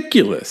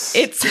ridiculous.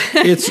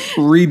 It's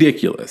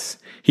ridiculous.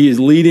 He is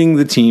leading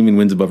the team in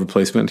wins above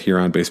replacement here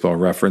on Baseball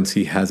Reference.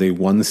 He has a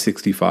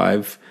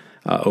 165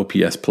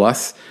 OPS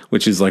plus,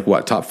 which is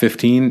top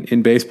 15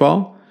 in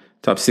baseball,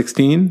 top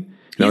 16.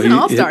 He's an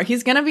all-star.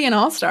 He's going to be an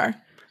all-star.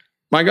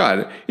 My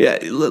God. Yeah.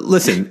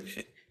 Listen,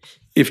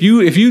 if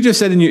you just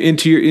said in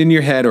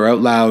your head or out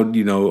loud,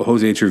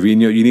 Jose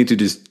Trevino, you need to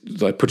just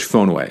put your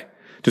phone away.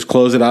 Just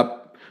close it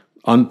up,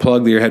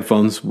 unplug your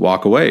headphones,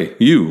 walk away.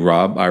 You,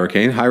 Rob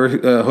Irakane,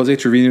 Jose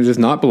Trevino does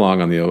not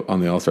belong on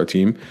the All-Star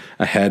team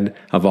ahead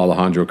of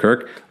Alejandro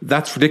Kirk.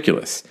 That's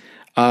ridiculous.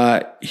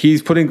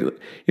 He's putting,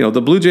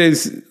 the Blue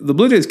Jays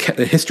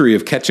history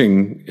of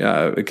catching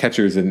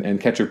catchers and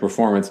catcher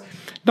performance,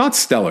 not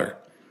stellar.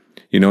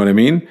 You know what I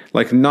mean?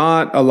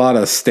 Not a lot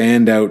of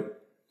standout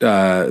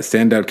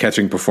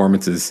catching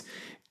performances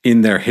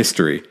in their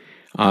history.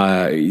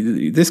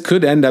 This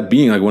could end up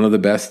being one of the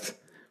best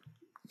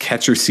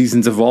catcher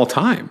seasons of all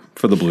time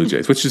for the Blue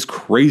Jays, which is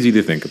crazy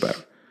to think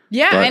about.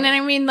 Yeah, but, and I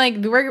mean,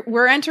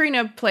 we're entering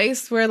a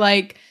place where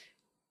the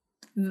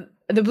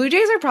Blue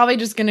Jays are probably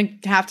just going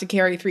to have to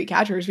carry 3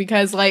 catchers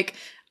because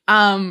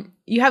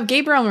you have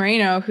Gabriel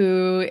Moreno,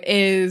 who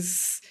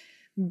is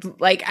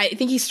I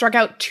think he struck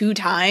out 2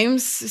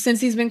 times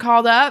since he's been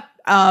called up,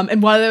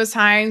 and one of those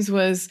times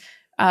was.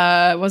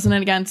 Wasn't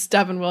it against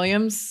Devin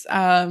Williams?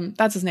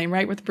 That's his name,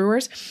 right? With the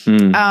Brewers,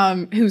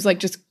 who's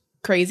just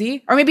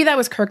crazy. Or maybe that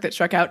was Kirk that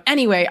struck out.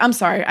 Anyway, I'm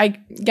sorry.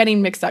 I'm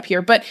getting mixed up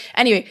here. But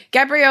anyway,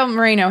 Gabriel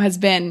Moreno has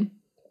been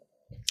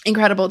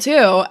incredible too.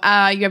 You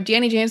have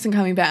Danny Jansen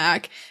coming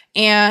back.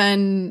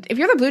 And if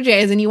you're the Blue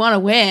Jays and you want to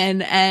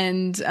win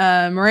and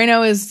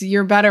Moreno is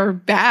your better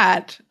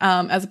bat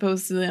as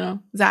opposed to,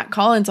 Zach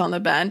Collins on the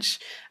bench,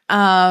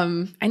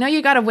 I know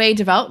you got to weigh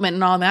development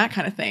and all that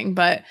kind of thing,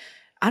 but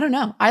I don't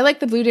know. I like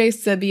the Blue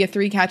Jays to be a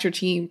 3-catcher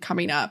team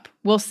coming up.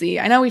 We'll see.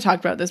 I know we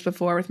talked about this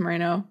before with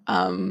Moreno,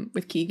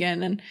 with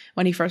Keegan, and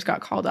when he first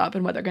got called up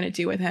and what they're going to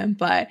do with him.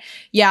 But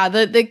yeah,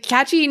 the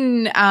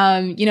catching,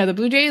 the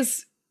Blue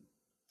Jays,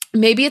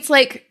 maybe it's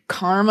like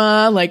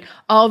karma, like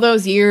all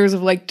those years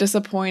of like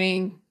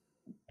disappointing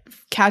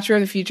catcher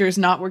of the future is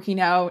not working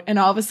out. And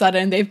all of a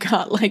sudden they've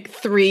got like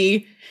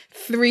three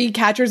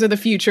catchers of the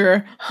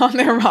future on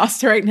their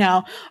roster right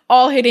now,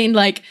 all hitting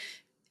like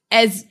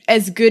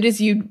as good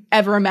as you'd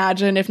ever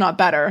imagine, if not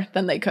better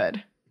than they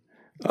could.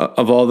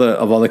 Of all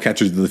the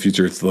catchers of the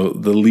future, it's the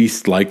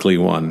least likely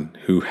one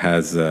who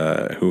has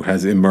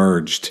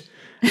emerged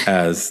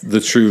as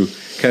the true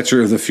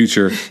catcher of the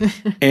future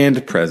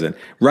and present.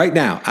 Right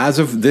now, as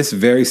of this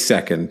very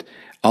second,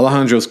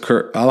 Alejandro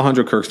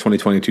Kirk's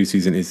 2022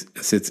 season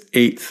sits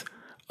 8th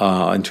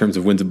in terms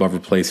of wins above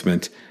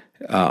replacement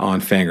on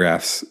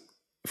Fangraphs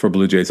for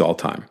Blue Jays all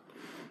time.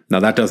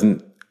 Now that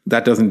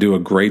doesn't do a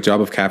great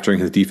job of capturing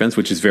his defense,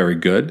 which is very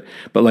good,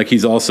 but like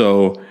he's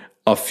also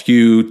a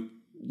few,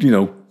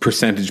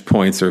 percentage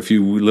points or a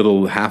few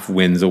little half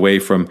wins away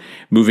from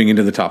moving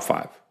into the top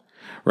 5,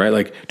 right?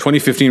 Like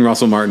 2015,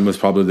 Russell Martin was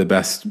probably the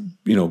best,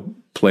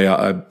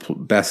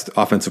 best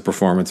offensive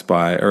performance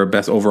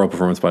best overall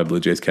performance by a Blue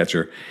Jays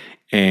catcher.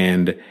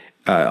 And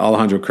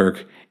Alejandro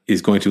Kirk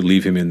is going to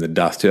leave him in the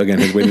dust. Again,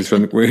 his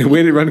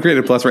weighted run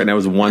created plus right now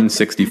is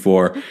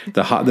 164.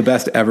 The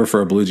best ever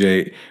for a Blue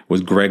Jay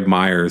was Greg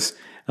Myers,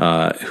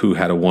 who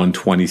had a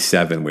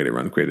 127 weighted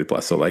run created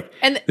plus. So like,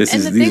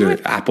 these are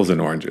apples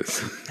and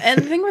oranges.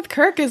 And the thing with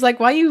Kirk is like,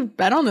 why you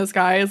bet on this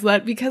guy is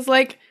that because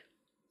like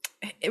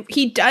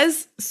he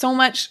does so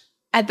much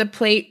at the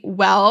plate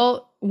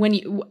well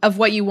of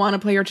what you want a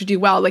player to do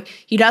well. Like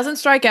he doesn't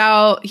strike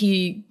out.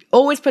 He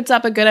always puts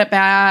up a good at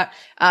bat.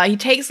 He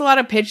takes a lot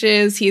of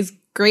pitches. He's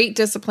great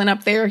discipline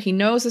up there. He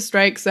knows the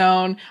strike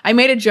zone. I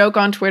made a joke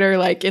on Twitter,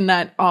 like in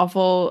that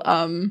awful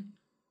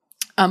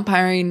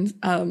umpiring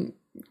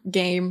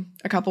game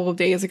a couple of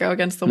days ago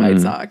against the White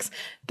Sox,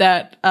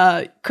 that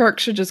Kirk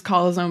should just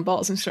call his own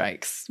balls and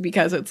strikes,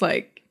 because it's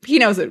like he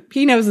knows it.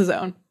 He knows his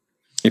own.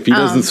 If he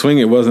doesn't swing,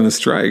 it wasn't a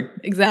strike.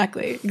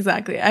 Exactly.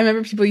 I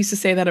remember people used to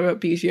say that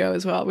about Biggio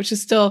as well, which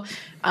is still,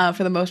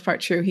 for the most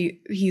part, true.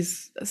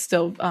 He's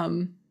still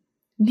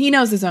he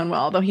knows his own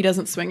well, though he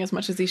doesn't swing as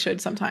much as he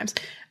should sometimes.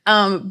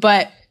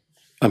 But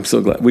I'm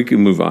so glad we can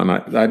move on.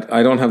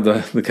 I don't have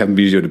the Kevin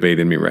Biggio debate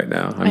in me right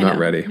now. I'm not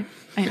ready.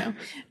 I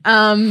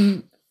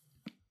know.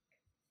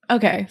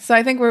 Okay, so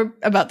I think we're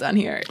about done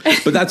here.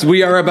 But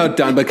we are about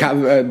done.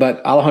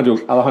 But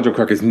Alejandro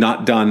Kirk is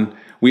not done.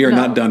 We are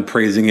not done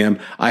praising him.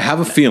 I have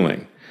a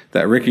feeling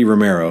that Ricky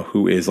Romero,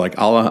 who is like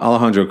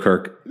Alejandro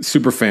Kirk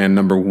super fan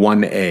number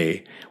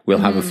 1A, will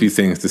have a few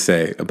things to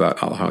say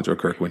about Alejandro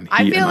Kirk when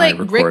he and I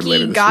record later this week.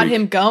 Ricky got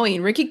him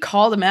going. Ricky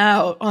called him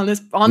out on this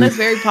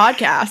very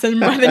podcast, and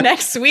by the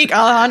next week,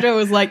 Alejandro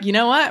was like, "You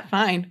know what?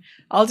 Fine.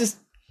 I'll just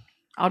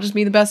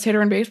be the best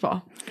hitter in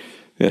baseball."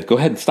 Yeah, go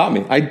ahead and stop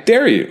me. I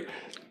dare you.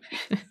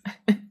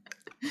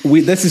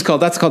 That's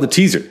called the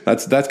teaser.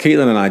 That's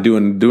Caitlin and I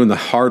doing the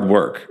hard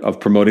work of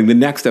promoting the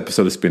next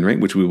episode of Spin Rate,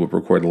 which we will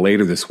record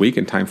later this week,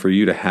 in time for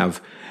you to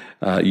have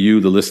you,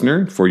 the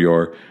listener, for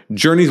your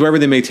journeys wherever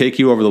they may take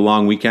you over the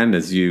long weekend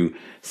as you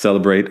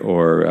celebrate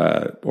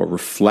or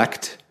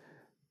reflect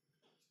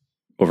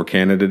over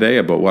Canada Day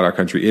about what our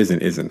country is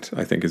and isn't.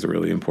 I think is a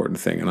really important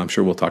thing, and I'm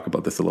sure we'll talk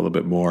about this a little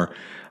bit more.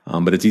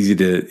 But it's easy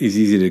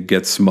to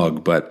get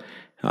smug, but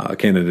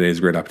Canada Day is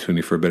a great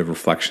opportunity for a bit of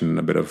reflection,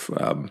 a bit of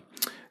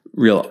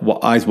real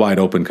eyes wide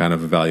open kind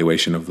of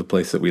evaluation of the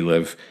place that we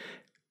live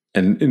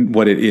and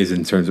what it is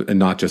in terms of, and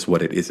not just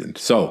what it isn't.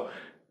 So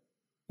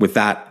with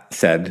that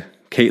said,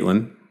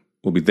 Caitlin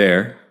will be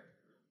there.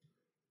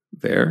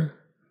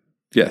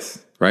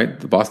 Yes, right?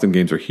 The Boston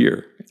games are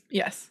here.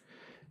 Yes.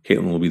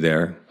 Caitlin will be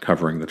there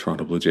covering the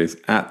Toronto Blue Jays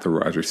at the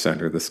Rogers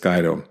Centre, the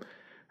Skydome,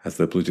 as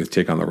the Blue Jays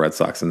take on the Red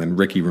Sox. And then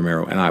Ricky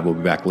Romero and I will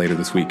be back later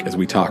this week as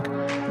we talk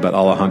about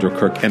Alejandro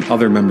Kirk and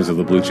other members of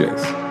the Blue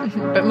Jays.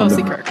 But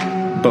mostly Kirk.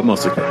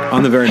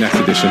 On the very next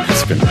edition of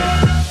Spin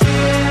Rate.